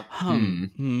very I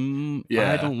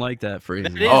don't like that phrase.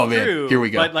 That is true, man, here we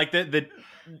go. But like the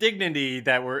dignity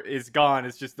that is gone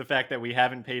is just the fact that we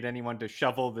haven't paid anyone to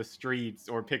shovel the streets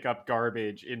or pick up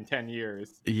garbage in 10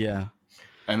 years. Yeah.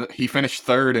 And he finished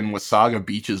third in Wasaga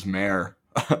Beach's mayor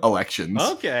elections.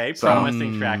 Okay,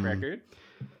 promising track record.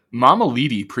 Mama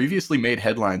Leedy previously made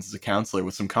headlines as a counselor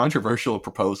with some controversial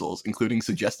proposals, including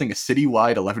suggesting a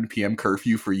citywide 11 p.m.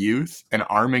 curfew for youth and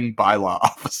arming bylaw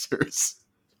officers.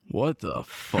 What the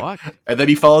fuck? And then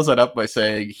he follows that up by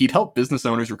saying he'd help business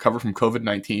owners recover from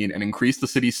COVID-19 and increase the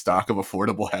city's stock of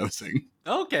affordable housing.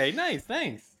 Okay, nice,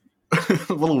 thanks.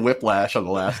 A little whiplash on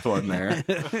the last one there.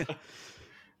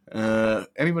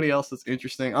 Anybody else that's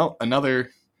interesting? Oh, another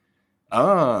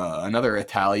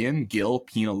Italian, Gil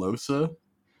Penalosa.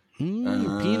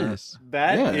 Penis.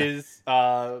 That is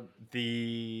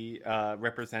the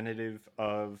representative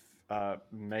of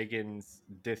Megan's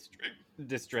district.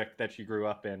 district that she grew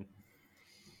up in.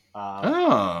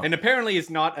 Oh. And apparently is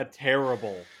not a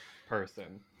terrible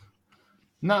person.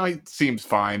 No, it seems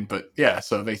fine, but yeah,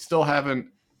 so they still haven't.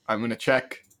 I'm going to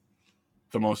check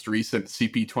the most recent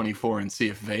CP24 and see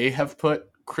if they have put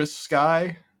Chris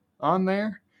Sky on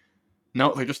there.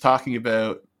 No, they're just talking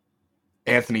about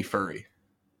Anthony Furry.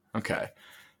 Okay.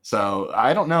 So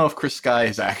I don't know if Chris Sky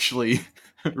is actually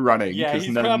running. Yeah,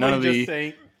 he's probably just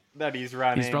saying that he's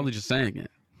running. He's probably just saying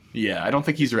it. Yeah, I don't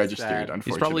think he's registered, sad.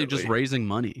 unfortunately. He's probably just raising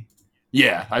money.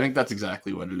 Yeah, I think that's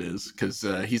exactly what it is, because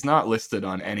he's not listed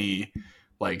on any,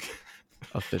 like,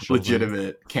 official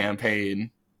legitimate campaign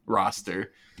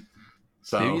roster.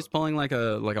 So maybe he's pulling like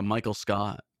a Michael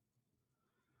Scott,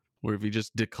 where if he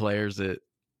just declares it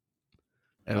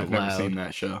out I've loud. never seen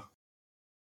that show.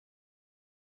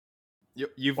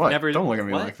 You've What? never Don't look at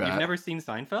me like that. You've never seen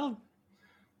Seinfeld?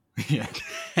 Yeah.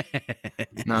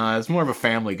 No, it's more of a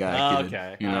Family Guy kid.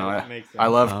 Okay. You know, that makes sense. I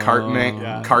love Cartman.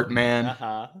 Yeah. Cartman.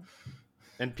 Uh-huh.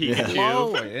 And Yeah.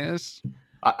 Pikachu. Lois.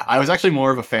 I was actually more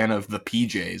of a fan of the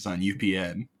PJs on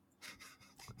UPN.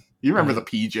 You remember the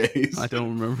PJs? I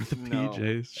don't remember the No.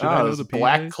 PJs. Should I know the PJs?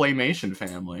 Black Claymation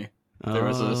Family. There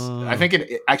was this. I think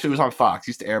it actually was on Fox. It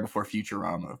used to air before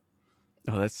Futurama.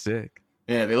 Oh, that's sick.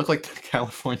 Yeah, they look like the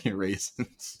California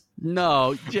raisins.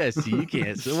 No, Jesse, you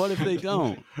can't. So what if they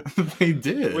don't? They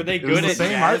did. Were they It was good the at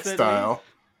same jazz, art at style?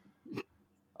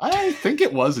 I think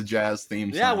it was a jazz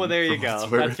theme song. Yeah, well, there you for go.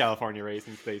 what's worth. That's California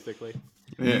raisins, basically.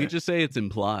 Yeah. You can just say it's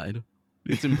implied.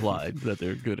 It's implied that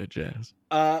they're good at jazz.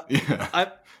 Yeah.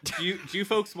 Do you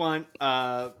folks want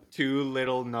 2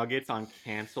 little nuggets on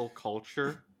cancel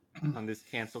culture? On this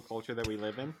cancel culture that we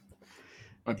live in?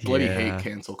 I bloody Yeah. hate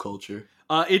cancel culture.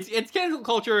 It's cancel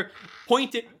culture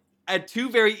pointed at 2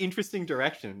 very interesting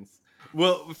directions.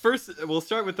 Well, first we'll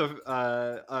start with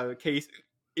a case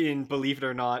in, believe it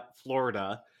or not,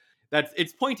 Florida.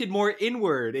 It's pointed more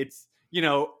inward. It's,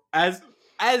 as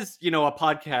a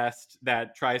podcast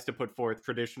that tries to put forth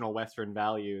traditional Western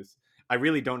values, I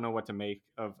really don't know what to make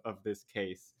of this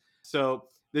case. So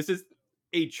this is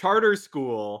a charter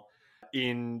school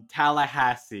in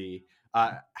Tallahassee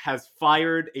has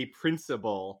fired a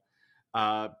principal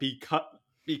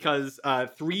because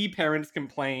 3 parents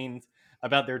complained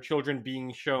about their children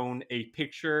being shown a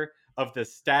picture of the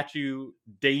statue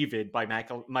David by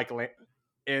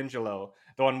Michelangelo,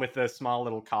 the one with the small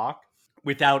little cock,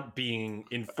 without being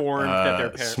informed that their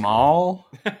parents small.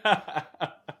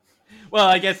 Well,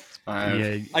 I guess for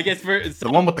the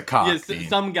one with the cock. yes,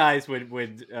 some guys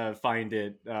would find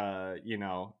it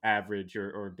average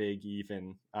or big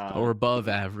even Or above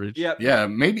average. Yep. Yeah,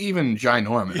 maybe even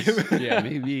ginormous. Yeah,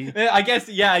 maybe. I guess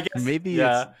Maybe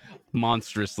yeah. it's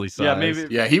monstrously sized. Yeah, maybe.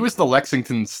 Yeah, he was the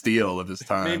Lexington Steel of his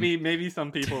time. Maybe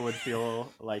some people would feel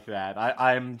like that.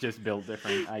 I'm just built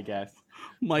different, I guess.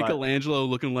 Michelangelo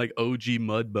looking like OG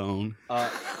Mudbone.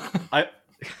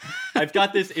 I've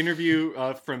got this interview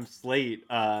from Slate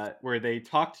where they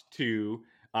talked to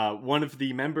one of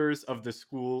the members of the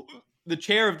school, the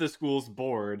chair of the school's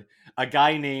board, a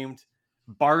guy named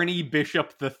Barney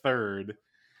Bishop III.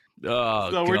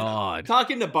 Oh, so God. We're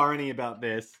talking to Barney about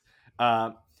this.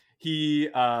 He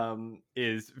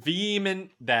is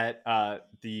vehement that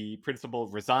the principal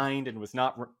resigned and was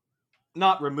not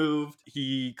removed.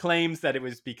 He claims that it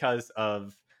was because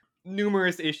of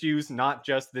numerous issues, not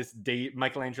just this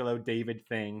Michelangelo David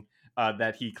thing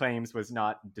that he claims was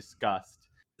not discussed.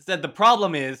 Said the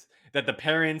problem is that the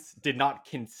parents did not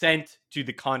consent to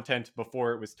the content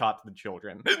before it was taught to the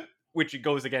children, which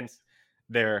goes against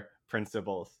their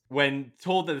principles. When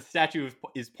told that the statue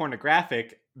is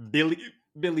pornographic,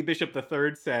 Billy Bishop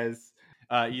III says,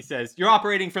 "You're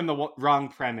operating from the wrong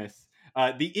premise.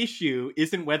 The issue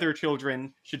isn't whether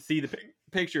children should see the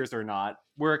pictures or not.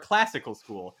 We're a classical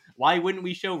school. Why wouldn't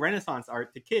we show Renaissance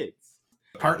art to kids?"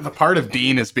 The part of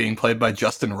Dean is being played by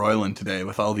Justin Roiland today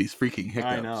with all these freaking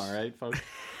hiccups. I know, right, folks?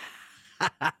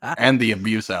 And the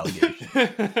abuse allegation.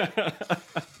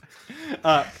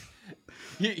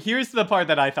 Here's the part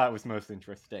that I thought was most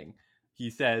interesting. He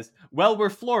says, "Well, we're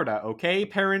Florida, okay?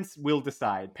 Parents will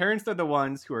decide. Parents are the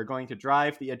ones who are going to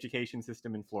drive the education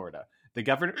system in Florida. The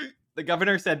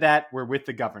governor said that. We're with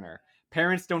the governor.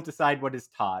 Parents don't decide what is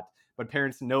taught, but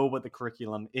parents know what the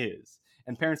curriculum is.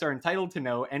 And parents are entitled to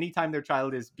know anytime their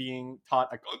child is being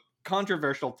taught a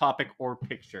controversial topic or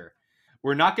picture.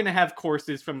 We're not going to have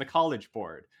courses from the College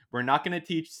Board. We're not going to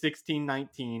teach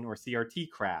 1619 or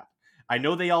CRT crap. I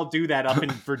know they all do that up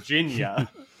in Virginia,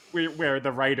 where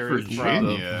the writer is from.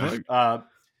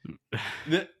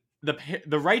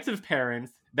 The rights of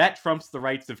parents, that trumps the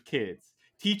rights of kids.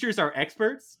 Teachers are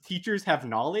experts. Teachers have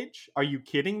knowledge. Are you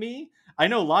kidding me? I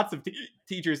know lots of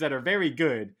teachers that are very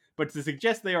good, but to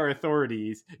suggest they are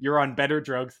authorities, you're on better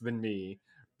drugs than me.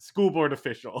 School board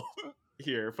official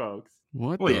here, folks.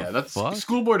 What Well, the yeah, that's fuck?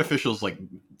 school board officials like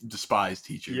despise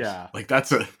teachers. Yeah. Like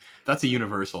that's a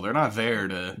universal. They're not there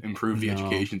to improve the No.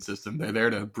 education system. They're there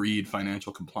to breed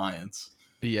financial compliance.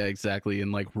 Yeah, exactly.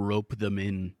 And like rope them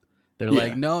in. They're Yeah.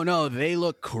 like, no, they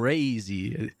look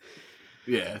crazy.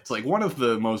 Yeah, it's like one of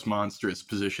the most monstrous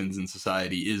positions in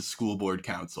society is school board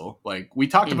council. Like we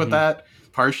talked about that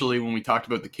partially when we talked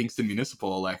about the Kingston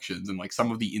municipal elections and like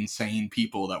some of the insane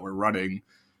people that were running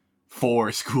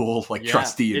for school like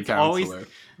trustee and it's counselor. always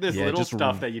this Yeah, little just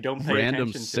stuff that you don't pay random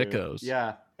attention to. sickos.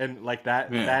 Yeah, and like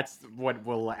that. Yeah. That's what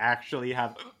will actually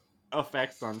have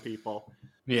effects on people.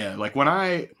 Yeah, like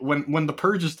when the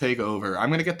purges take over, I'm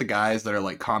gonna get the guys that are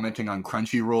like commenting on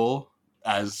Crunchyroll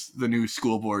as the new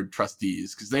school board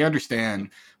trustees because they understand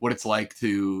what it's like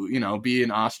to, you know, be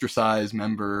an ostracized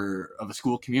member of a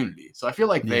school community. So I feel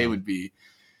like they would be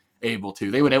able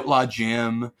to. They would outlaw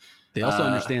gym. They also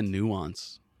understand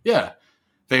nuance. Yeah,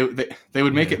 they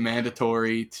would make it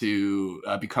mandatory to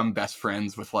become best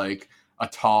friends with like a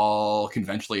tall,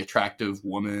 conventionally attractive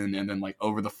woman, and then like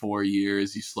over the 4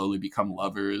 years, you slowly become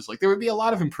lovers. Like there would be a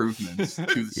lot of improvements to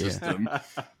the system.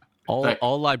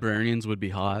 All librarians would be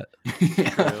hot.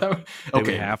 Okay, would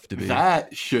have to be.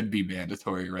 That should be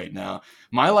mandatory right now.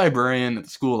 My librarian at the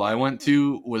school I went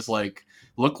to was like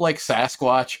looked like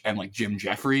Sasquatch and like Jim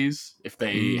Jeffries if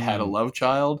they had a love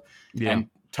child, and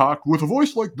talked with a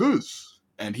voice like this.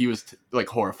 And he was like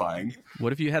horrifying.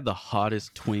 What if you had the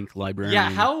hottest twink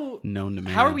librarian known to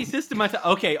man? How are we systematizing?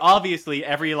 Okay, obviously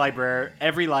every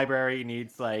library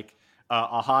needs like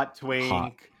a hot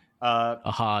twink, a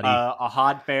hottie, a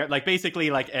hot bear, like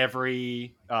basically like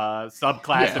every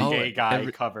subclass of gay guy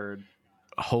covered.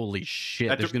 Holy shit!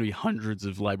 There's going to be hundreds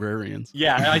of librarians.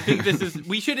 Yeah, I think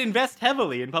we should invest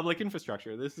heavily in public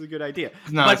infrastructure. This is a good idea.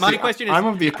 No, but my question is, I'm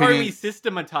of the how are opinion... we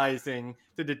systematizing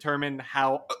to determine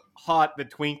how hot the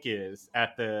twink is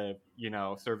at the,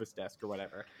 service desk or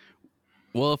whatever?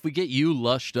 Well, if we get you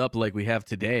lushed up like we have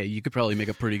today, you could probably make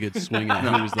a pretty good swing at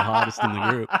who's the hottest in the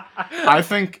group. I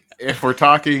think if we're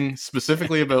talking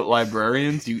specifically about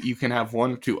librarians, you can have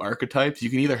one of two archetypes. You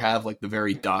can either have like the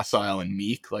very docile and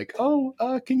meek, like,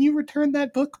 can you return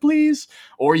that book, please?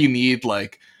 Or you need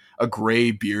like a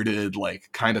gray bearded, like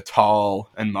kind of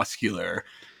tall and muscular,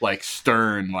 like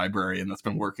stern librarian that's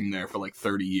been working there for like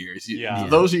 30 years.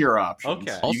 Those are your options.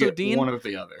 Okay. Also, you get Dean, one or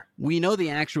the other. We know the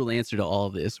actual answer to all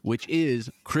of this, which is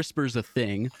CRISPR's a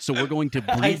thing, so we're going to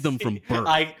breed them from birth.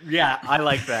 I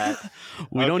like that.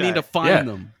 We don't need to find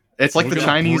them. It's like We're the gonna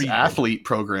Chinese breed athlete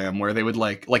program where they would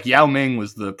like Yao Ming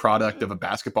was the product of a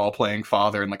basketball playing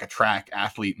father and like a track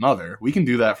athlete mother. We can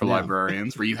do that for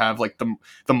librarians where you have like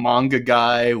the manga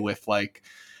guy with like,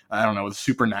 I don't know, the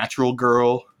supernatural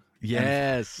girl.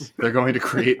 Yes. They're going to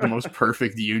create the most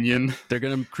perfect union. They're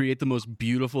going to create the most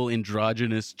beautiful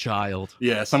androgynous child.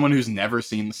 Yeah, someone who's never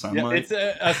seen the sunlight.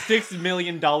 Yeah, it's a $6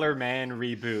 million man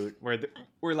reboot where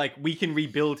we're like, we can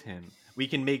rebuild him. We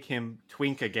can make him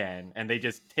twink again. And they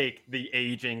just take the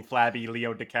aging, flabby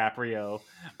Leo DiCaprio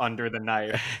under the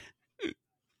knife.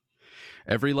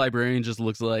 Every librarian just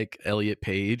looks like Elliot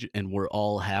Page, and we're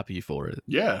all happy for it.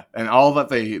 Yeah, and all that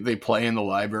they play in the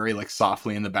library, like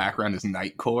softly in the background, is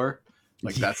Nightcore.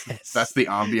 Like that's the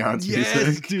ambiance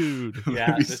music, dude.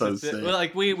 Yeah, this so sick. Well,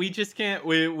 like we just can't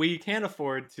we can't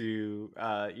afford to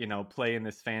play in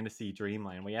this fantasy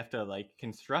dreamland. We have to like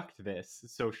construct this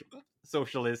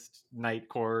socialist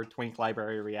Nightcore twink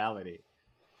library reality.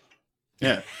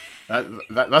 Yeah,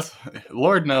 that's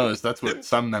Lord knows that's what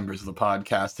some members of the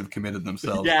podcast have committed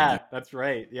themselves. Yeah, to. That's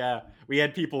right. Yeah, we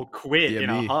had people quit in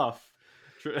a huff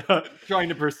trying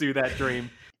to pursue that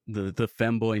dream. The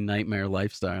femboy nightmare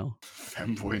lifestyle.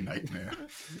 Femboy nightmare.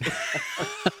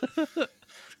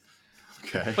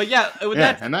 Okay, but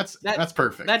that's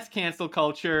perfect. That's cancel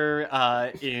culture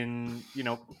in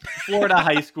Florida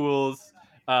high schools.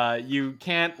 You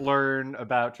can't learn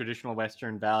about traditional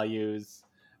Western values.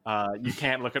 You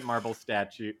can't look at marble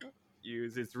statues.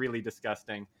 It's really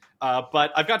disgusting.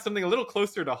 But I've got something a little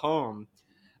closer to home.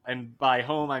 And by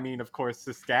home, I mean, of course,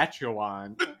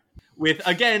 Saskatchewan. With,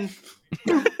 again,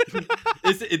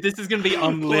 this is going to be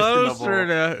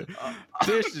unlistenable.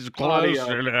 This is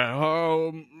closer to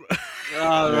home.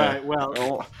 All right,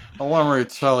 well. I want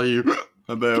to tell you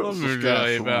about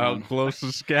how close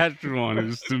Saskatchewan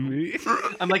is to me.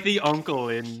 I'm like the uncle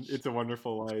in It's a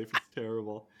Wonderful Life. It's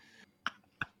terrible.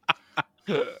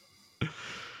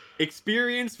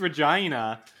 Experienced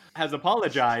Regina has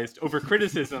apologized over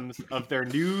criticisms of their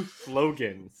new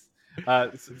slogans.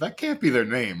 That can't be their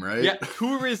name, right? Yeah,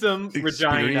 Tourism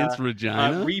Experience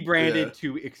Regina? rebranded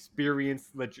to Experience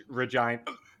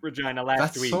Regina last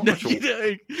That's week. so much.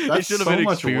 It That's should have so been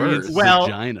much Experience worse. Well,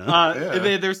 Regina.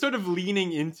 Yeah. they're sort of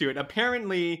leaning into it.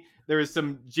 Apparently, there is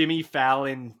some Jimmy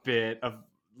Fallon bit of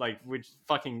like, which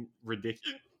fucking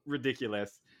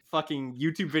ridiculous. Fucking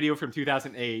YouTube video from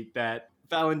 2008 that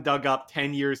Fallon dug up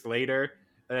 10 years later.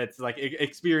 It's like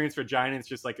Experience Regina. It's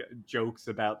just like jokes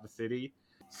about the city.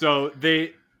 So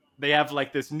they have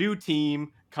like this new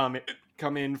team come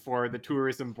in for the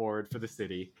tourism board for the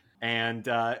city, and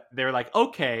they're like,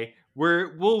 okay,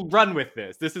 we'll run with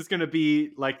this. This is going to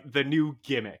be like the new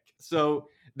gimmick. So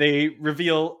they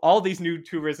reveal all these new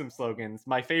tourism slogans,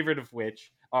 my favorite of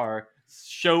which are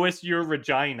 "Show us your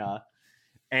Regina"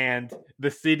 and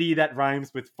 "The city that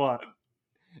rhymes with fun."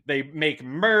 They make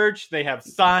merch. They have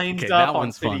signs Okay, up that on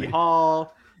one's City funny.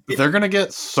 Hall. They're gonna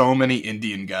get so many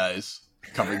Indian guys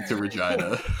coming to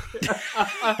Regina.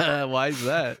 Why is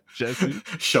that, Jesse?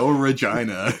 Show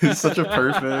Regina. It's such a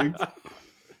perfect.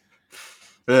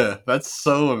 Yeah, that's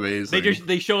so amazing.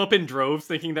 They show up in droves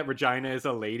thinking that Regina is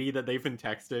a lady that they've been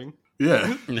texting.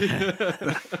 Yeah.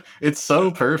 It's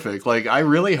so perfect. Like, I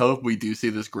really hope we do see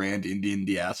this grand Indian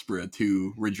diaspora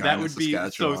to Regina, That would be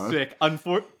Saskatchewan. so sick.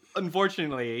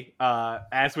 Unfortunately,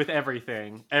 as with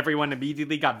everything, everyone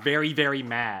immediately got very, very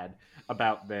mad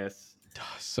about this.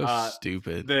 So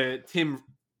stupid. The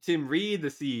Tim Reed, the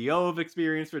CEO of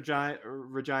Experience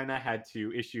Regina, had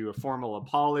to issue a formal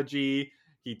apology.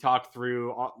 He talked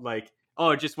through like,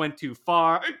 oh, it just went too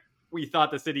far. We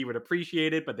thought the city would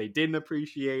appreciate it, but they didn't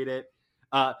appreciate it.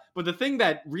 But the thing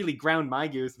that really ground my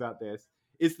gears about this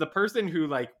is the person who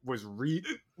like was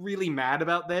really mad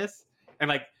about this, and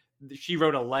like she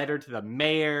wrote a letter to the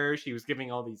mayor. She was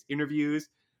giving all these interviews.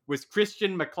 Was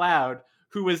Christian McLeod,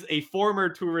 who was a former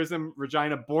Tourism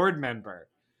Regina board member.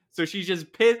 So she's just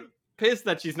pissed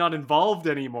that she's not involved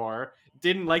anymore.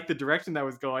 Didn't like the direction that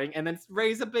was going, and then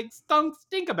raised a big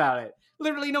stink about it.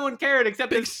 Literally, no one cared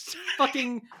except this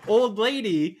fucking old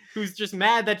lady who's just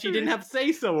mad that she didn't have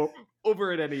say-so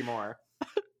over it anymore.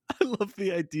 I love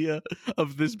the idea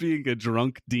of this being a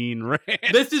drunk Dean rant.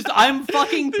 I'm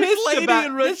fucking pissed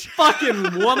about this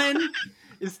fucking woman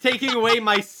is taking away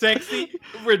my sexy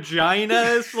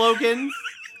Regina slogans.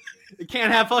 It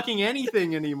can't have fucking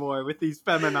anything anymore with these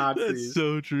feminazis. That's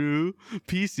so true.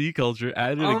 PC culture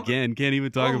added again. Can't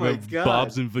even talk about God.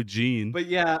 Bob's and Vagine. But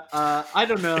yeah, I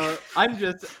don't know. I'm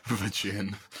just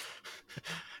Regina.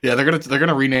 Yeah, they're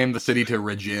gonna rename the city to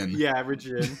Regina. Yeah,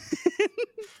 Regina.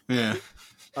 Yeah.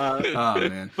 Oh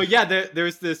man. But yeah,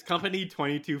 there's this company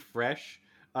 22 Fresh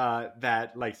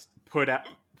that like put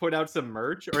out some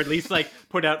merch, or at least like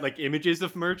put out like images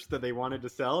of merch that they wanted to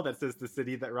sell that says the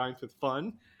city that rhymes with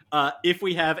fun. If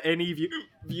we have any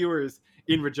viewers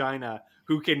in Regina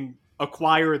who can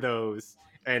acquire those,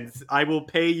 and I will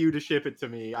pay you to ship it to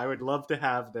me. I would love to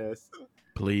have this.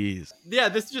 Please. Yeah,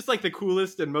 this is just like the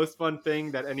coolest and most fun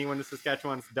thing that anyone in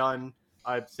Saskatchewan's done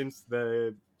since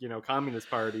the communist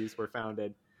parties were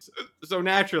founded. So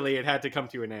naturally, it had to come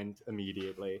to an end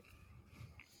immediately.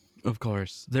 Of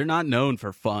course. They're not known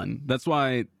for fun. That's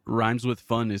why Rhymes with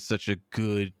Fun is such a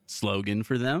good slogan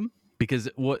for them. Because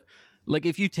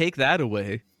if you take that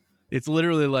away, it's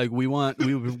literally like we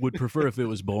would prefer if it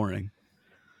was boring.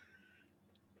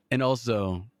 And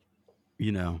also,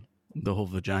 the whole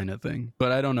vagina thing.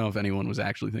 But I don't know if anyone was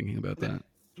actually thinking about that.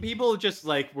 People just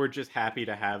were just happy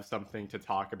to have something to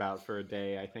talk about for a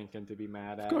day, I think, and to be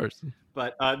mad at. Of course.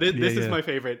 But this is my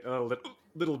favorite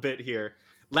little bit here.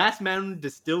 Last Mountain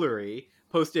Distillery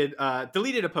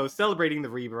deleted a post celebrating the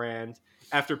rebrand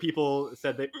after people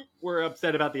said they were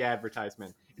upset about the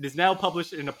advertisement. It is now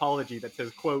published an apology that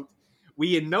says, quote,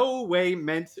 "We in no way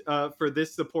meant for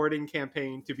this supporting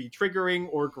campaign to be triggering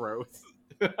or gross."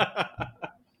 Which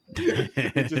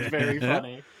is very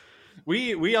funny.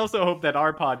 We also hope that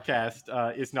our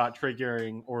podcast is not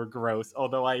triggering or gross,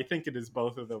 although I think it is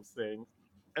both of those things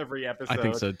every episode. I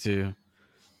think so too.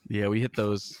 Yeah, we hit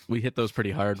those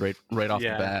pretty hard right off the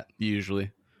bat usually.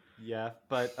 Yeah,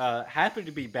 but happy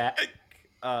to be back.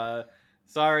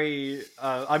 Sorry,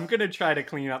 I'm gonna try to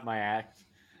clean up my act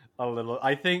a little.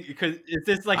 I think because is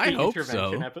this like the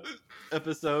intervention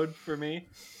episode for me?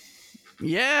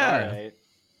 Yeah.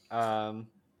 All right.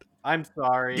 I'm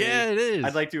sorry. Yeah, it is.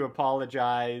 I'd like to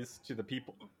apologize to the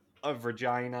people of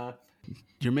Regina.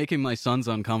 You're making my sons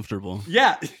uncomfortable.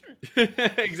 Yeah,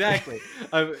 exactly.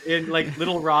 And like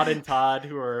little Rod and Todd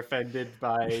who are offended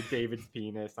by David's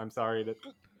penis. I'm sorry to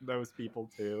those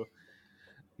people too.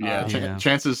 Yeah,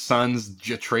 Chance's sons,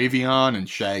 Jatravion and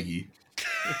Shaggy.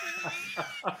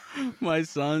 My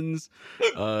sons,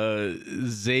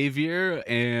 Xavier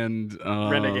and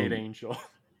Renegade Angel.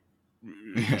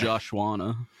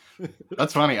 Joshwana.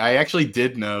 That's funny. I actually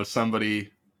did know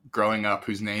somebody growing up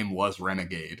whose name was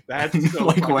Renegade. That's so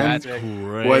like fucking when sick.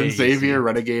 when Xavier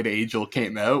Renegade Angel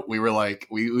came out, we were like,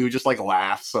 we would just like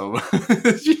laugh. So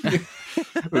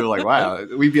we were like, wow.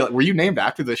 We'd be like, were you named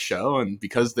after this show? And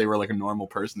because they were like a normal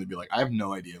person, they'd be like, I have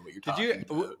no idea what you're talking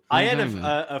about. I had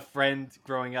a friend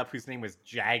growing up whose name was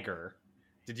Jagger.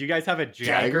 Did you guys have a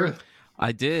Jagger?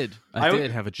 I did. I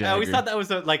did have a Jagger. I always thought that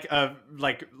was a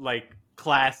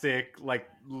classic, like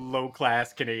low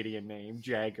class Canadian name,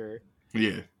 Jagger.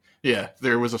 Yeah.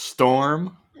 There was a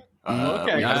Storm.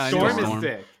 Okay, Storm is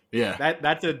sick. Yeah,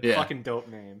 that's a fucking dope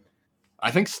name. I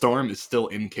think Storm is still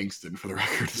in Kingston for the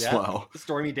record as well.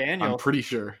 Stormy Daniels. I'm pretty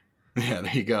sure. Yeah,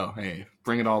 there you go. Hey,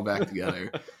 bring it all back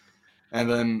together. And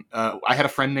then I had a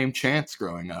friend named Chance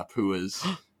growing up who was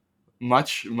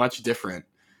much, much different.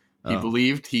 He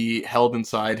believed he held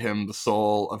inside him the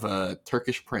soul of a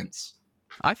Turkish prince.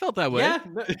 I felt that way.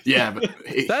 Yeah, but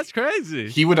that's crazy.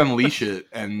 He would unleash it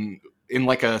and in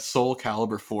like a Soul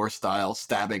Calibur 4 style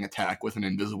stabbing attack with an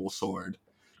invisible sword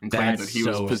and claimed that he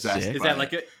was possessed. Is that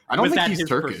like I don't think he's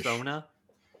Turkish. Persona,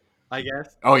 I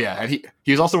guess. Oh yeah, and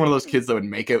he was also one of those kids that would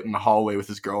make out in the hallway with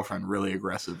his girlfriend really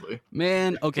aggressively.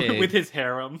 Man, okay. With his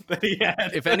harem that he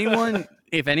had. If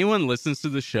anyone listens to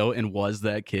the show and was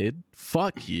that kid,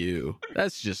 fuck you.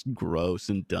 That's just gross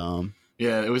and dumb.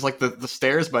 Yeah, it was like the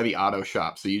stairs by the auto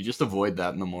shop, so you just avoid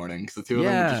that in the morning because the two of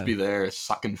them would just be there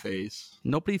sucking face.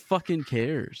 Nobody fucking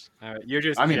cares. You're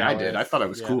just. I mean, jealous. I did. I thought it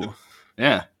was cool.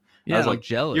 Yeah. Yeah, I was like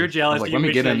jealous. You're jealous. Like, let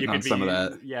me get in on some of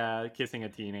that. Yeah, kissing a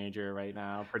teenager right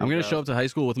now. I'm gonna show up to high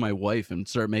school with my wife and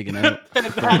start making out.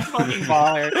 That's fucking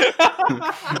fire.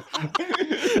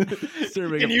 Start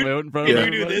making out in front of her.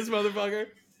 Can you do this, motherfucker?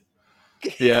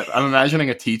 Yeah, I'm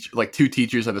imagining two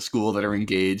teachers at a school that are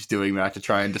engaged doing that to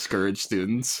try and discourage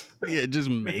students. Yeah, just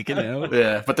making out.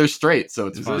 Yeah, but they're straight, so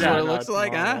it's fine. Is this what it looks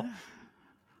like, huh?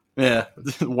 Yeah,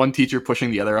 one teacher pushing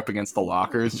the other up against the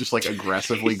lockers, just like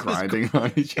aggressively grinding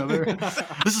on each other.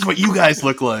 This is what you guys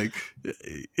look like.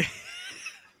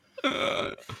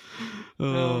 Oh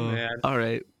man! All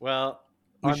right. Well,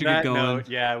 we should get going. Note,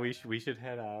 yeah, we should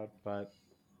head out. But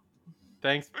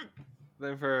thanks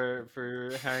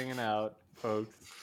for hanging out, folks.